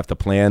you almost have to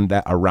plan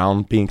that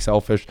around being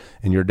selfish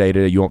in your day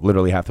to day. You won't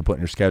literally have to put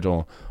in your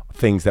schedule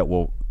things that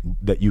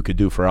you could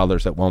do for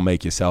others that won't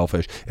make you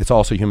selfish. It's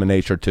also human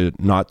nature to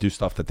not do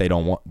stuff that they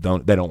don't want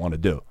to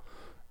do.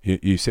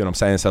 You see what I'm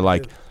saying?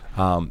 So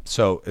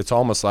so it's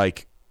almost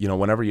like,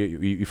 whenever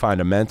you find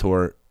a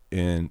mentor,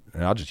 and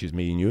I'll just use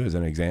me and you as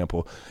an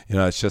example,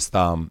 it's just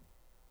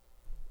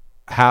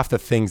half the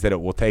things that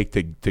it will take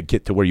to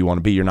get to where you want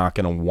to be, you're not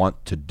going to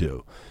want to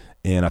do.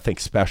 And I think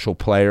special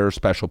players,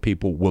 special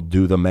people will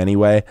do them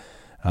anyway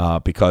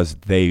because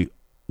they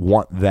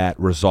want that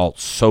result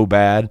so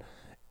bad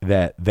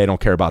that they don't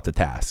care about the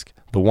task.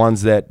 The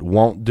ones that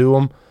won't do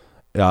them,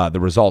 the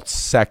result's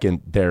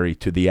secondary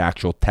to the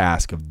actual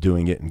task of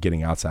doing it and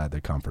getting outside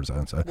their comfort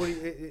zone. So,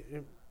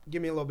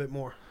 Give me a little bit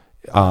more.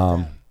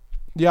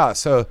 Yeah.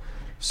 So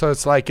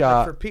it's like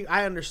For people,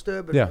 I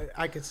understood, but yeah.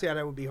 I could see how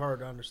that would be hard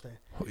to understand.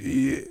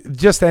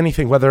 Just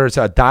anything, whether it's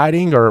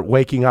dieting or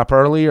waking up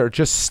early or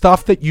just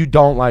stuff that you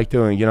don't like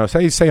doing. You know,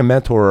 say a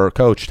mentor or a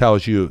coach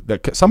tells you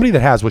that somebody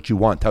that has what you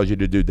want tells you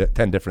to do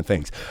 10 different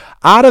things.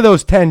 Out of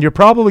those 10, you're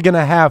probably going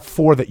to have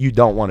 4 that you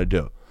don't want to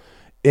do.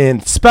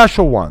 And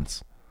special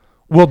ones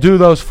will do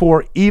those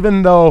 4,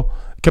 even though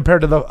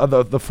compared to the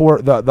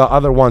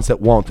other ones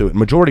that won't do it.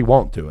 Majority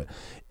won't do it.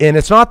 And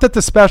it's not that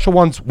the special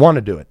ones want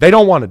to do it. They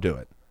don't want to do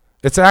it.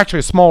 It's actually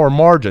a smaller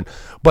margin.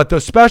 But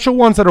those special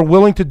ones that are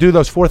willing to do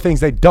those 4 things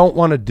they don't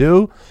want to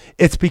do,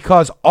 it's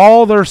because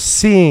all they're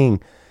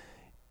seeing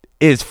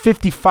is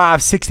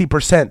 55,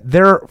 60%.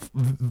 Their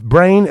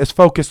brain is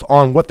focused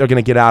on what they're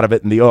going to get out of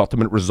it and the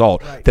ultimate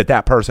result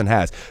that person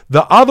has.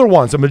 The other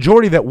ones, the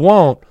majority that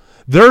won't,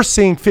 they're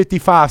seeing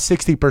 55,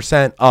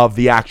 60% of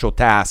the actual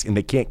task, and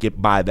they can't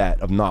get by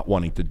that of not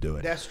wanting to do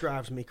it. That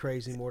drives me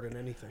crazy more than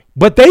anything.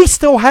 But they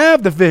still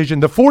have the vision,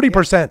 the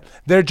 40%.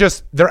 They're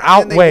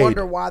outweighed. And they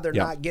wonder why they're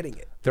not getting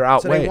it. They're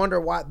outweighed. So they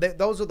wonder why.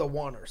 Those are the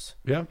wanters.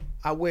 Yeah.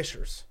 I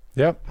wishers.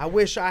 Yep. I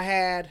wish I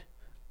had.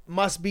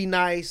 Must be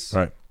nice.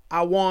 Right.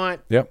 I want.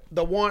 Yep.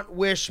 The want,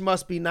 wish,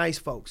 must be nice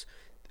folks.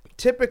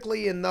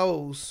 Typically in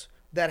those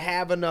that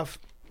have enough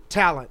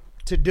talent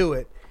to do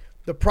it,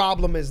 the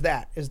problem is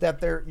that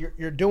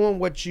you're doing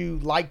what you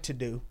like to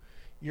do.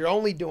 You're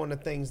only doing the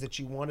things that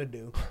you want to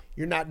do.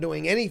 You're not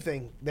doing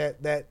anything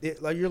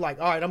like you're like,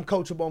 all right, I'm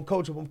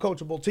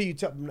coachable till you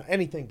tell me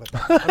anything but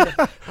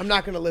that. I'm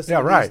not going to listen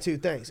to these 2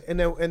 things. And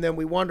then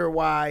we wonder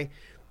why,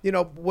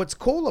 what's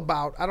cool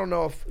about, I don't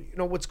know if,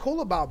 what's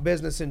cool about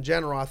business in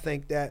general, I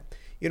think that,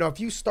 if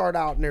you start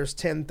out and there's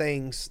 10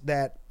 things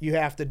that you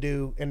have to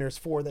do and there's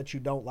 4 that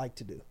you don't like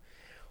to do,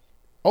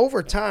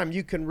 over time,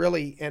 you can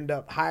really end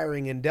up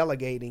hiring and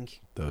delegating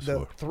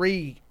the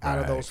 3 out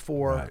of those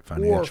 4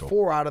 or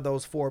 4 out of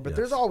those 4. But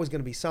there's always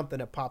going to be something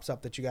that pops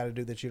up that you got to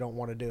do that you don't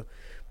want to do.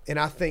 And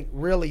I think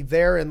really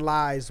therein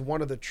lies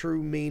one of the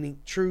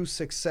true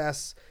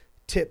success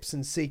tips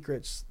and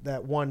secrets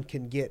that one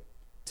can get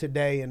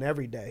today and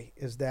every day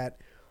is that,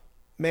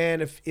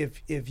 man,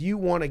 if you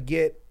want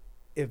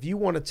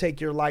to take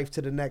your life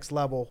to the next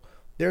level,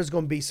 there's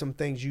going to be some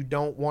things you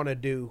don't want to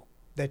do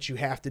that you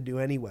have to do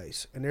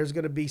anyways. And there's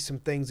going to be some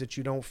things that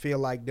you don't feel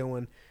like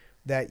doing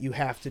that you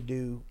have to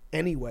do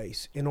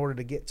anyways in order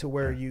to get to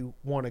where you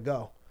want to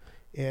go.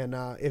 And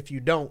if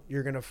you don't,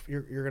 you're going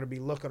to be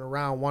looking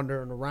around,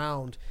 wandering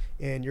around,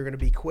 and you're going to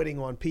be quitting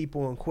on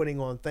people and quitting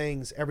on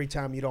things every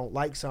time you don't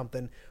like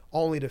something,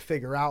 only to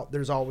figure out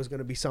there's always going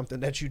to be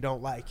something that you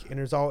don't like, and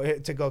there's all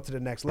to go to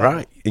the next level.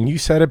 Right. And you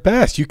said it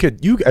best. You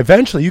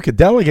eventually you could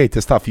delegate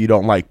the stuff you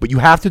don't like, but you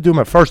have to do them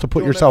at first to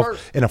put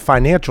yourself in a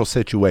financial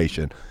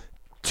situation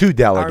to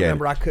delegate. I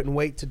remember I couldn't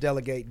wait to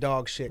delegate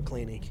dog shit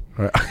cleaning.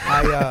 Right.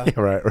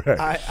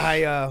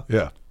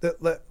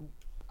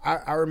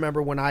 I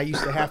remember when I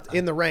used to have to,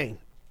 in the rain.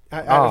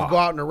 I would go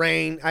out in the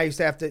rain. I used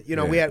to have to,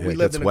 we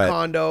lived in a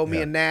condo,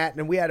 me and Nat,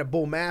 and we had a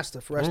bull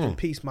mastiff, rest in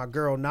peace, my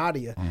girl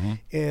Nadia.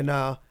 Mm-hmm.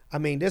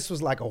 And this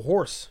was like a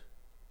horse,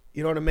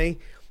 you know what I mean?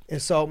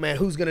 And so, man,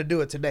 who's going to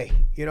do it today?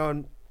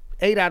 And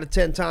 8 out of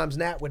 10 times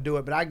Nat would do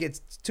it, but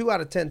 2 out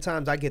of 10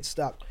 times I get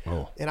stuck,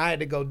 and I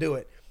had to go do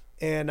it.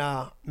 And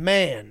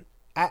man,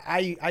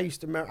 I used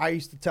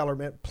to tell her,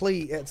 man,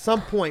 please, at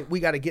some point we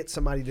got to get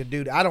somebody to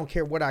do that. I don't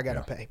care what I got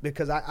to pay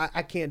because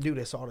I can't do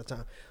this all the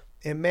time.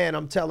 And man,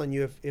 I'm telling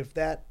you, if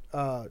that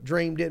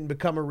dream didn't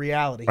become a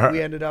reality,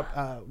 we ended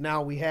up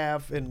now we've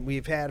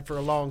had for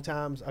a long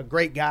time a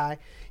great guy.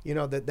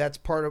 That's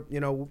part of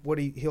what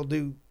he'll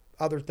do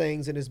other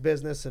things in his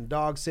business and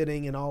dog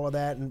sitting and all of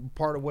that, and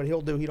part of what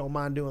he'll do, he don't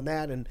mind doing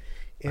that and.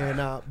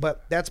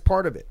 But that's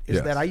part of it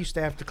is that I used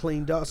to have to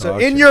clean dogs. So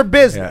in your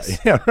business,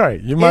 right.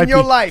 In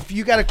your life,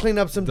 you got to clean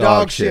up some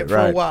dog shit for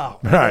a while,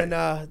 right?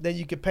 And then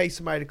you could pay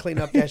somebody to clean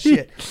up that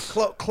shit.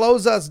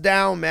 Close us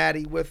down,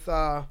 Matty, with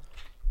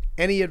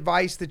any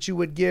advice that you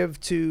would give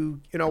to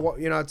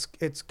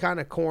it's kind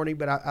of corny,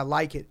 but I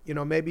like it.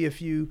 Maybe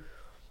if you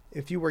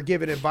were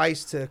giving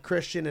advice to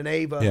Christian and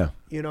Ava,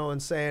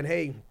 and saying,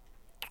 hey.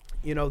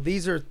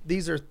 These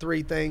are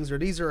 3 things, or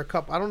these are a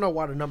couple. I don't know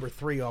why the number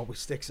 3 always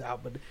sticks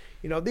out, but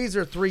these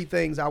are 3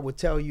 things I would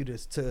tell you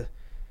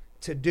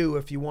to do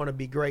if you want to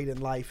be great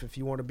in life, if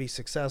you want to be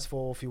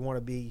successful, if you want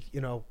to be,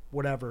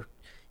 whatever.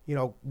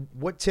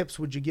 What tips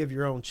would you give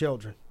your own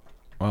children?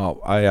 Well,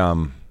 I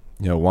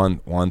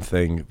one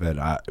thing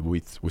that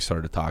we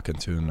started talking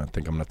to, and I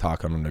think I'm going to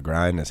talk on the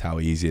grind, is how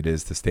easy it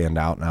is to stand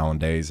out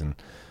nowadays, and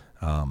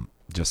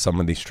just some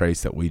of these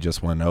traits that we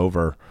just went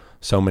over.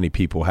 So many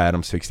people had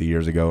them 60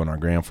 years ago, and our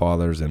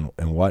grandfathers and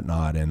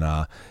whatnot.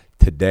 And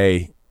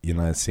today,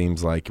 it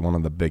seems like one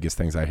of the biggest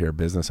things I hear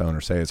business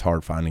owners say is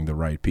hard finding the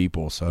right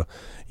people. So,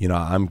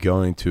 I'm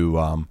going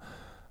to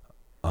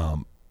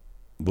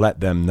let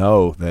them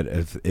know that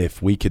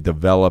if we could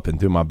develop and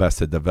do my best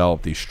to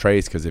develop these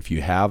traits, because if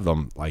you have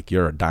them, like,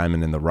 you're a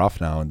diamond in the rough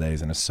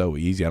nowadays, and it's so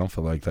easy. I don't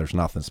feel like there's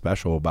nothing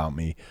special about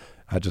me.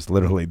 I just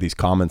literally these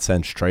common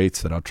sense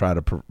traits that I'll try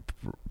to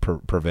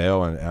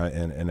prevail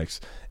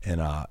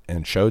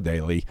and show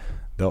daily.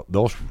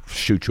 They'll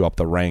shoot you up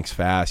the ranks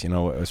fast.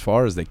 As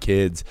far as the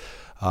kids,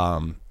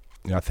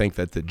 I think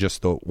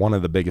that one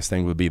of the biggest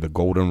things would be the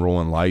golden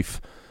rule in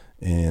life,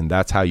 and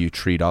that's how you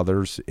treat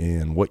others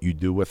and what you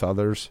do with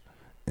others.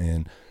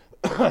 And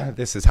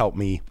this has helped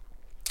me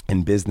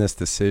in business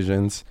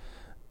decisions,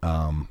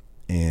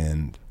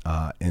 and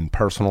in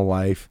personal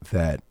life,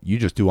 that you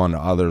just do unto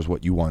others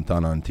what you want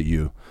done unto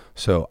you.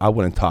 So I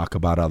wouldn't talk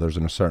about others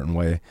in a certain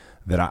way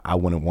that I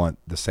wouldn't want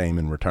the same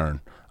in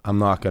return. I'm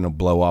not going to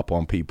blow up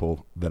on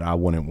people that I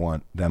wouldn't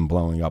want them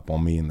blowing up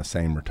on me in the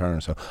same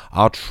return. So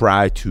I'll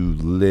try to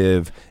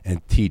live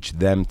and teach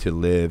them to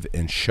live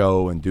and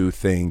show and do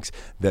things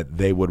that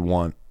they would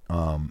want,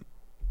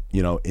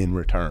 in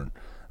return.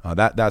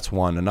 That's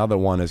one. Another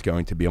one is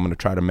going to be, I'm going to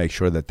try to make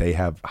sure that they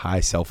have high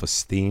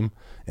self-esteem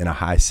and a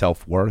high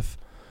self-worth.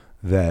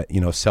 That,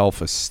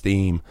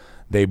 self-esteem,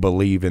 they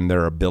believe in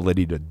their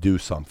ability to do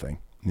something.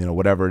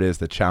 Whatever it is,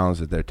 the challenge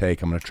that they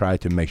take, I'm going to try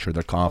to make sure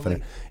they're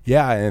confident.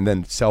 Yeah, and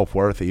then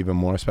self-worth even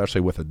more,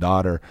 especially with a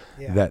daughter,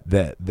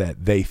 that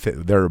they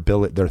fit their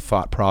ability, their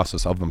thought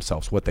process of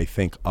themselves, what they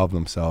think of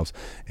themselves.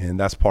 And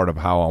that's part of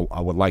how I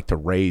would like to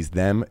raise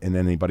them and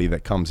anybody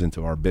that comes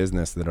into our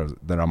business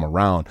that I'm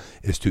around,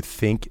 is to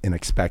think and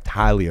expect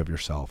highly of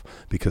yourself,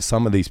 because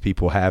some of these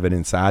people have it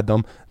inside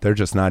them. They're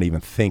just not even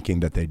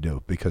thinking that they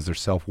do, because their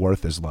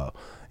self-worth is low.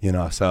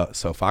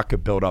 So if I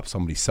could build up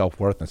somebody's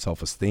self-worth and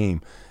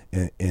self-esteem,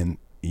 and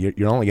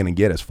you're only going to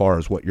get as far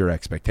as what your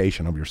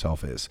expectation of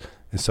yourself is.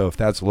 And so if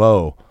that's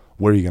low,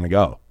 where are you going to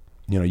go?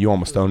 You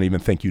almost don't even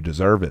think you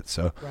deserve it.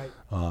 So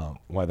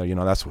whether,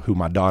 that's who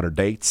my daughter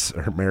dates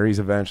or marries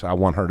eventually, I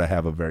want her to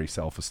have a very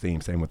self-esteem,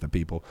 same with the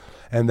people.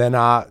 And then,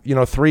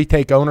 3,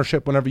 take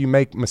ownership whenever you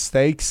make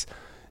mistakes.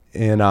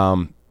 And,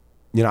 I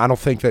don't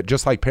think that,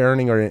 just like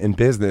parenting or in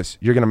business,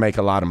 you're going to make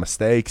a lot of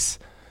mistakes.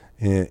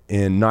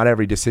 And not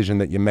every decision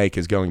that you make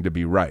is going to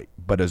be right.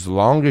 But as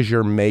long as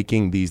you're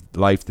making these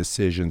life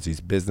decisions, these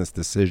business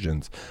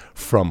decisions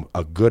from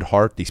a good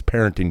heart, these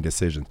parenting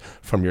decisions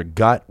from your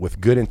gut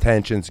with good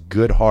intentions,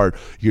 good heart,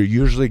 you're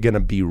usually going to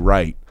be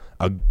right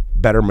a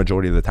better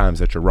majority of the times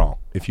that you're wrong.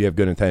 If you have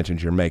good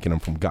intentions, you're making them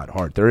from gut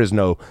heart. There is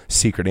no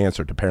secret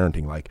answer to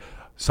parenting. Like,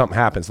 something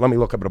happens, let me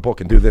look up at a book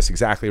and do this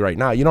exactly right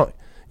now. You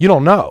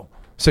don't know.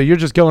 So you're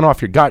just going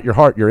off your gut, your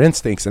heart, your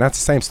instincts, and that's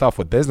the same stuff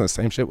with business,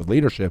 same shit with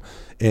leadership.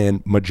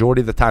 And majority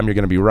of the time, you're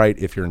going to be right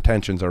if your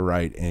intentions are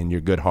right and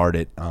you're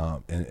good-hearted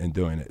in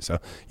doing it. So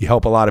you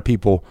help a lot of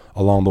people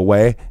along the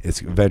way.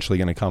 It's eventually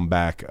going to come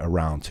back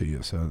around to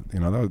you. So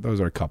those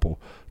are a couple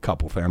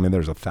things. I mean,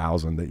 there's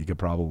 1,000 that you could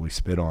probably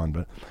spit on,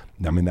 but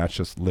I mean that's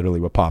just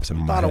literally what pops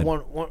into my head.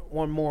 Thought of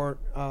one more.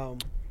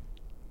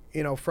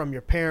 From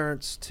your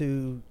parents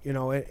to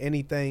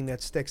anything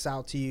that sticks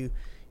out to you.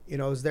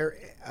 Is there?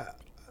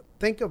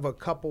 Think of a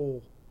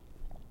couple,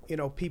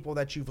 people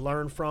that you've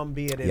learned from,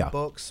 be it in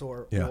books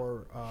or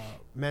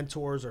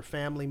mentors or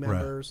family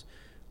members.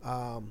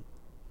 Right.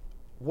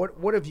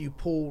 What have you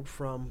pulled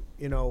from,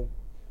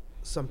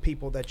 some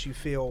people that you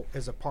feel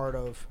is a part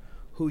of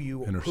who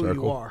you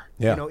are?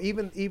 Yeah.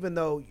 Even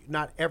though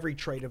not every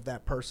trait of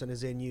that person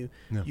is in you,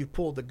 you've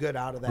pulled the good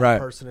out of that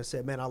person and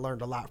said, man, I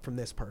learned a lot from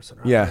this person.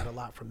 Or I learned a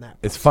lot from that person.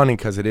 It's funny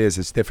because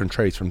it's different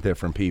traits from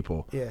different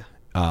people. Yeah.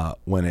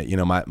 When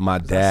my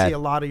dad, I see a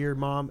lot of your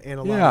mom and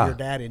a lot of your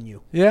dad in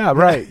you. Yeah,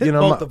 right.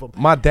 Both of them.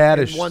 My dad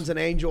and is one's an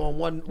angel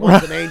and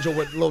one's an angel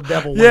with little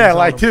devil wings. Yeah,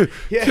 like two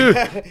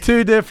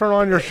different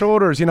on your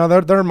shoulders.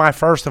 They're my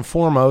first and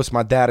foremost.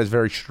 My dad is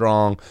very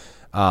strong,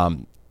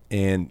 and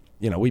me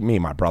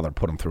and my brother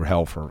put him through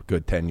hell for a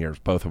good 10 years.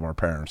 Both of our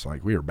parents,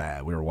 like, we were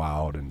bad, we were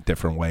wild in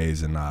different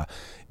ways, and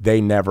they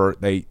never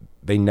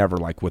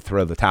like would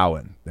throw the towel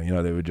in.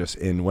 They would just,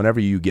 and whenever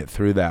you get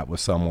through that with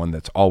someone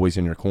that's always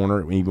in your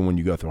corner, even when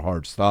you go through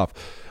hard stuff,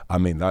 I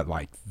mean, that,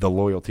 like, the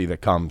loyalty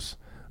that comes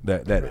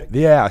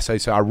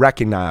so I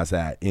recognize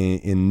that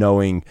in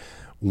knowing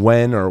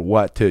when or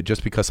what to,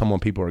 just because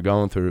people are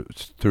going through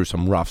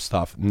some rough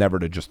stuff, never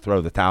to just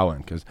throw the towel in,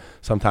 because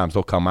sometimes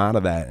they'll come out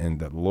of that and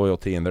the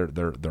loyalty, and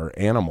they're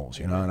animals,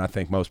 and I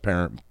think most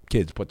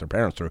kids put their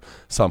parents through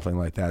something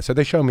like that. So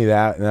they show me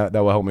that, and that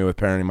will help me with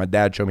parenting. My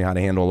dad showed me how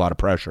to handle a lot of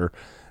pressure.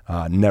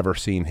 Never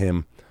seen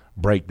him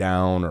break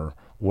down or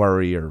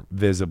worry or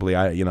visibly,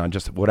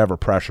 just whatever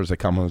pressures that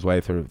come his way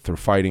through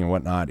fighting and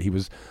whatnot. He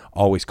was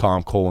always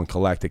calm, cool, and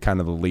collected, kind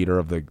of the leader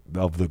of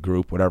the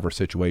group. Whatever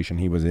situation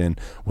he was in,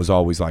 was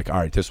always like, all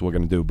right, this is what we're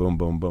going to do, boom,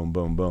 boom, boom,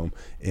 boom, boom,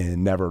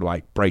 and never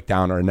like break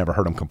down, or never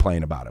heard him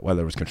complain about it,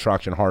 whether it was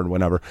construction, hard,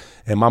 whatever.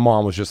 And my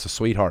mom was just a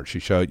sweetheart. She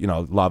showed,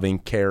 loving,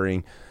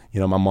 caring.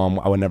 My mom,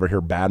 I would never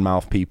hear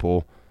badmouth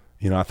people.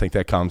 I think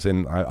that comes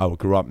in. I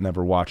grew up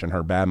never watching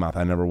her badmouth.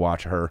 I never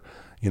watched her,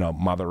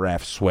 mother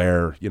F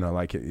swear,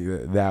 like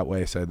that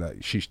way. So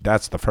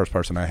that's the first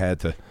person I had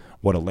to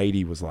what a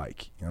lady was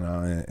like,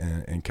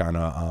 and kind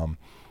of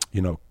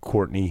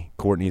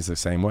Courtney's the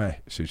same way.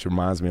 She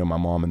reminds me of my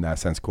mom in that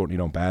sense. Courtney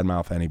don't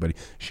badmouth anybody.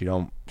 She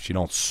don't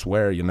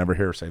swear. You'll never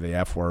hear her say the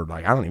F word.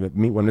 Like, I don't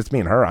even when it's me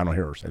and her, I don't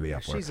hear her say the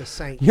F word. She's a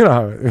saint.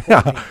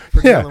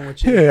 For dealing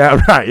with you.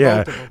 Yeah, right,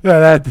 yeah,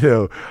 that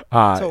too.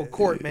 So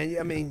Court, man,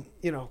 I mean,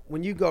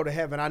 when you go to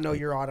heaven, I know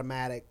you're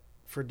automatic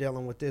for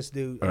dealing with this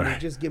dude. I mean,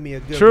 just give me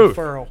a good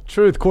referral.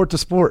 Truth, court to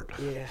sport.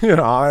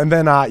 Yeah. And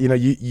then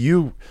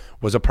you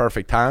was a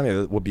perfect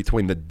time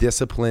between the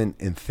discipline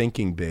and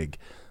thinking big.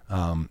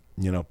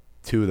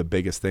 Two of the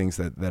biggest things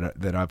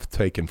that I've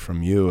taken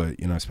from you,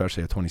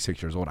 especially at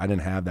 26 years old. I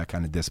didn't have that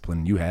kind of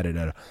discipline. You had it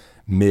at a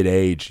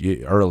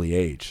early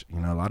age.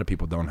 A lot of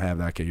people don't have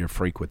that. You're a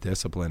freak with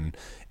discipline,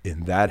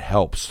 and that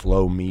helped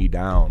slow me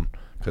down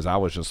because I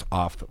was just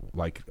off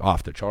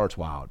the charts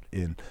wild.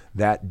 And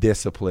that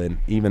discipline,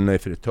 even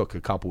if it took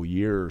a couple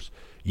years,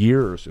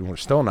 and we're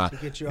still not.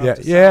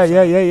 Yeah.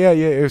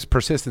 It was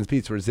persistence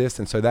beats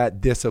resistance. So that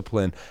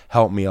discipline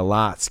helped me a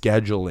lot.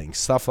 Scheduling,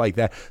 stuff like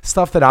that,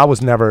 stuff that I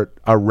was never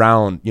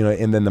around.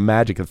 And then the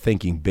magic of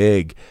thinking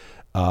big,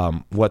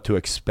 what to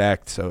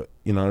expect. So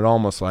it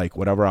almost like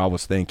whatever I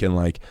was thinking,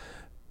 like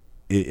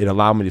it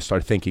allowed me to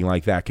start thinking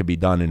like that could be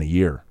done in a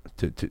year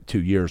to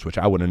 2 years, which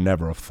I would have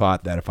never have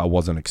thought that if I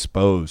wasn't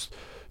exposed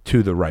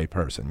to the right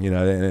person.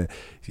 That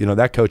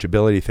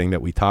coachability thing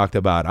that we talked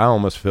about, I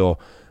almost feel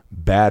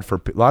bad for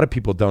a lot of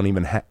people. Don't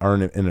even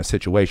earn it in a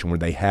situation where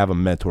they have a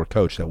mentor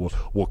coach that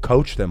will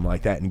coach them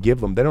like that and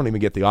give them. They don't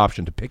even get the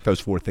option to pick those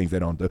 4 things they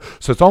don't do.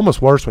 So it's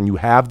almost worse when you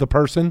have the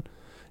person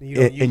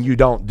and you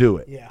don't do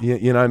it. Yeah.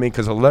 You know what I mean?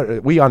 Because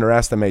we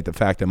underestimate the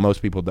fact that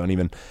most people don't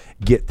even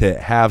get to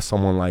have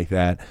someone like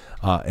that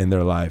in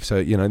their life.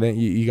 So then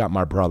you got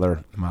my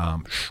brother,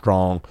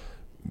 strong,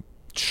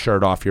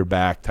 shirt off your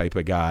back type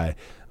of guy,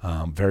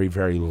 very,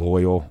 very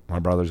loyal. My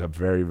brother's a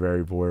very,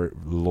 very, very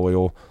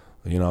loyal.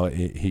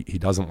 He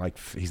doesn't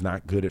he's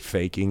not good at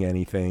faking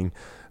anything.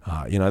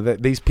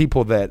 These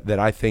people that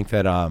I think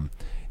that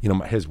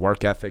his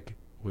work ethic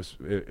was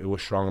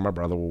strong. My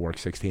brother will work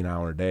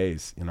 16-hour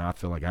days. I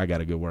feel like I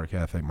got a good work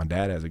ethic. My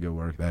dad has a good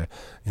work ethic.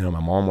 My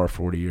mom worked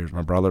 40 years.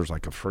 My brother's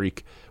like a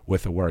freak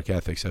with a work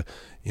ethic. So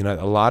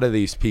a lot of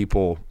these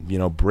people,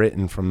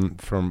 Britton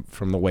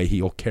from the way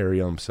he'll carry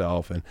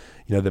himself, and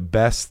the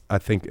best I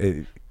think.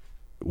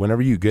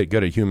 Whenever you get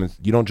good at humans,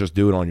 you don't just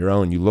do it on your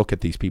own. You look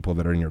at these people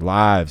that are in your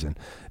lives and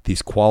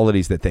these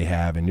qualities that they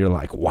have, and you're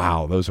like,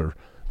 wow, those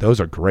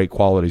are great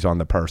qualities on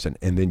the person,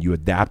 and then you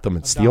adapt them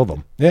and steal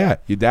them. Yeah,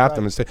 you adapt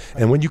them and steal.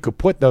 And when you could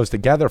put those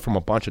together from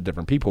a bunch of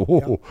different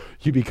people,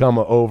 you become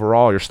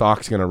overall your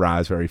stock's going to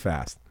rise very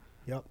fast.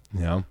 Yep.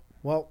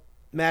 Well,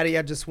 Matty,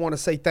 I just want to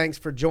say thanks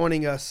for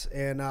joining us,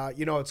 and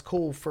it's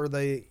cool for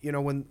the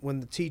when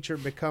the teacher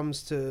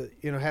becomes to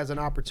has an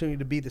opportunity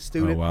to be the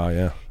student. Oh wow,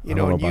 yeah.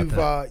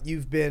 And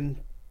you've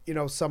been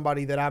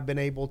somebody that I've been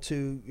able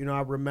to I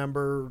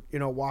remember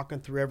walking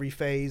through every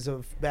phase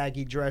of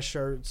baggy dress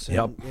shirts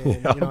and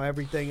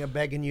everything, and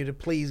begging you to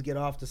please get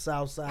off the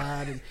South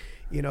Side,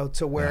 and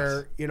to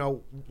where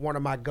one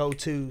of my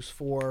go-tos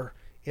for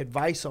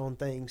advice on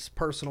things,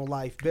 personal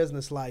life,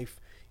 business life,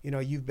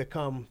 you've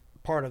become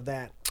part of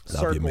that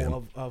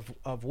circle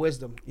of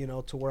wisdom,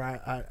 to where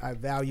I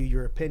value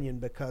your opinion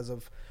because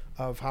of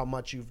how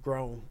much you've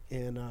grown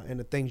and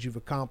the things you've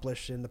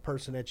accomplished and the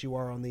person that you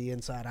are on the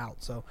inside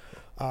out. So,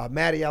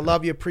 Matty, I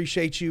love you.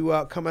 Appreciate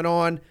you coming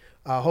on.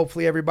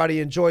 Hopefully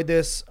everybody enjoyed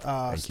this.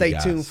 Stay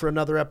tuned for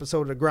another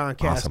episode of the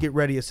Grindcast. Awesome. Get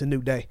ready. It's a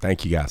new day.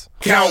 Thank you, guys.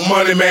 Count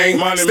money,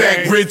 man.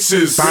 Stack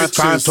riches.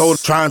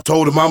 Try and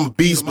told him I'm a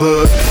beast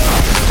blood.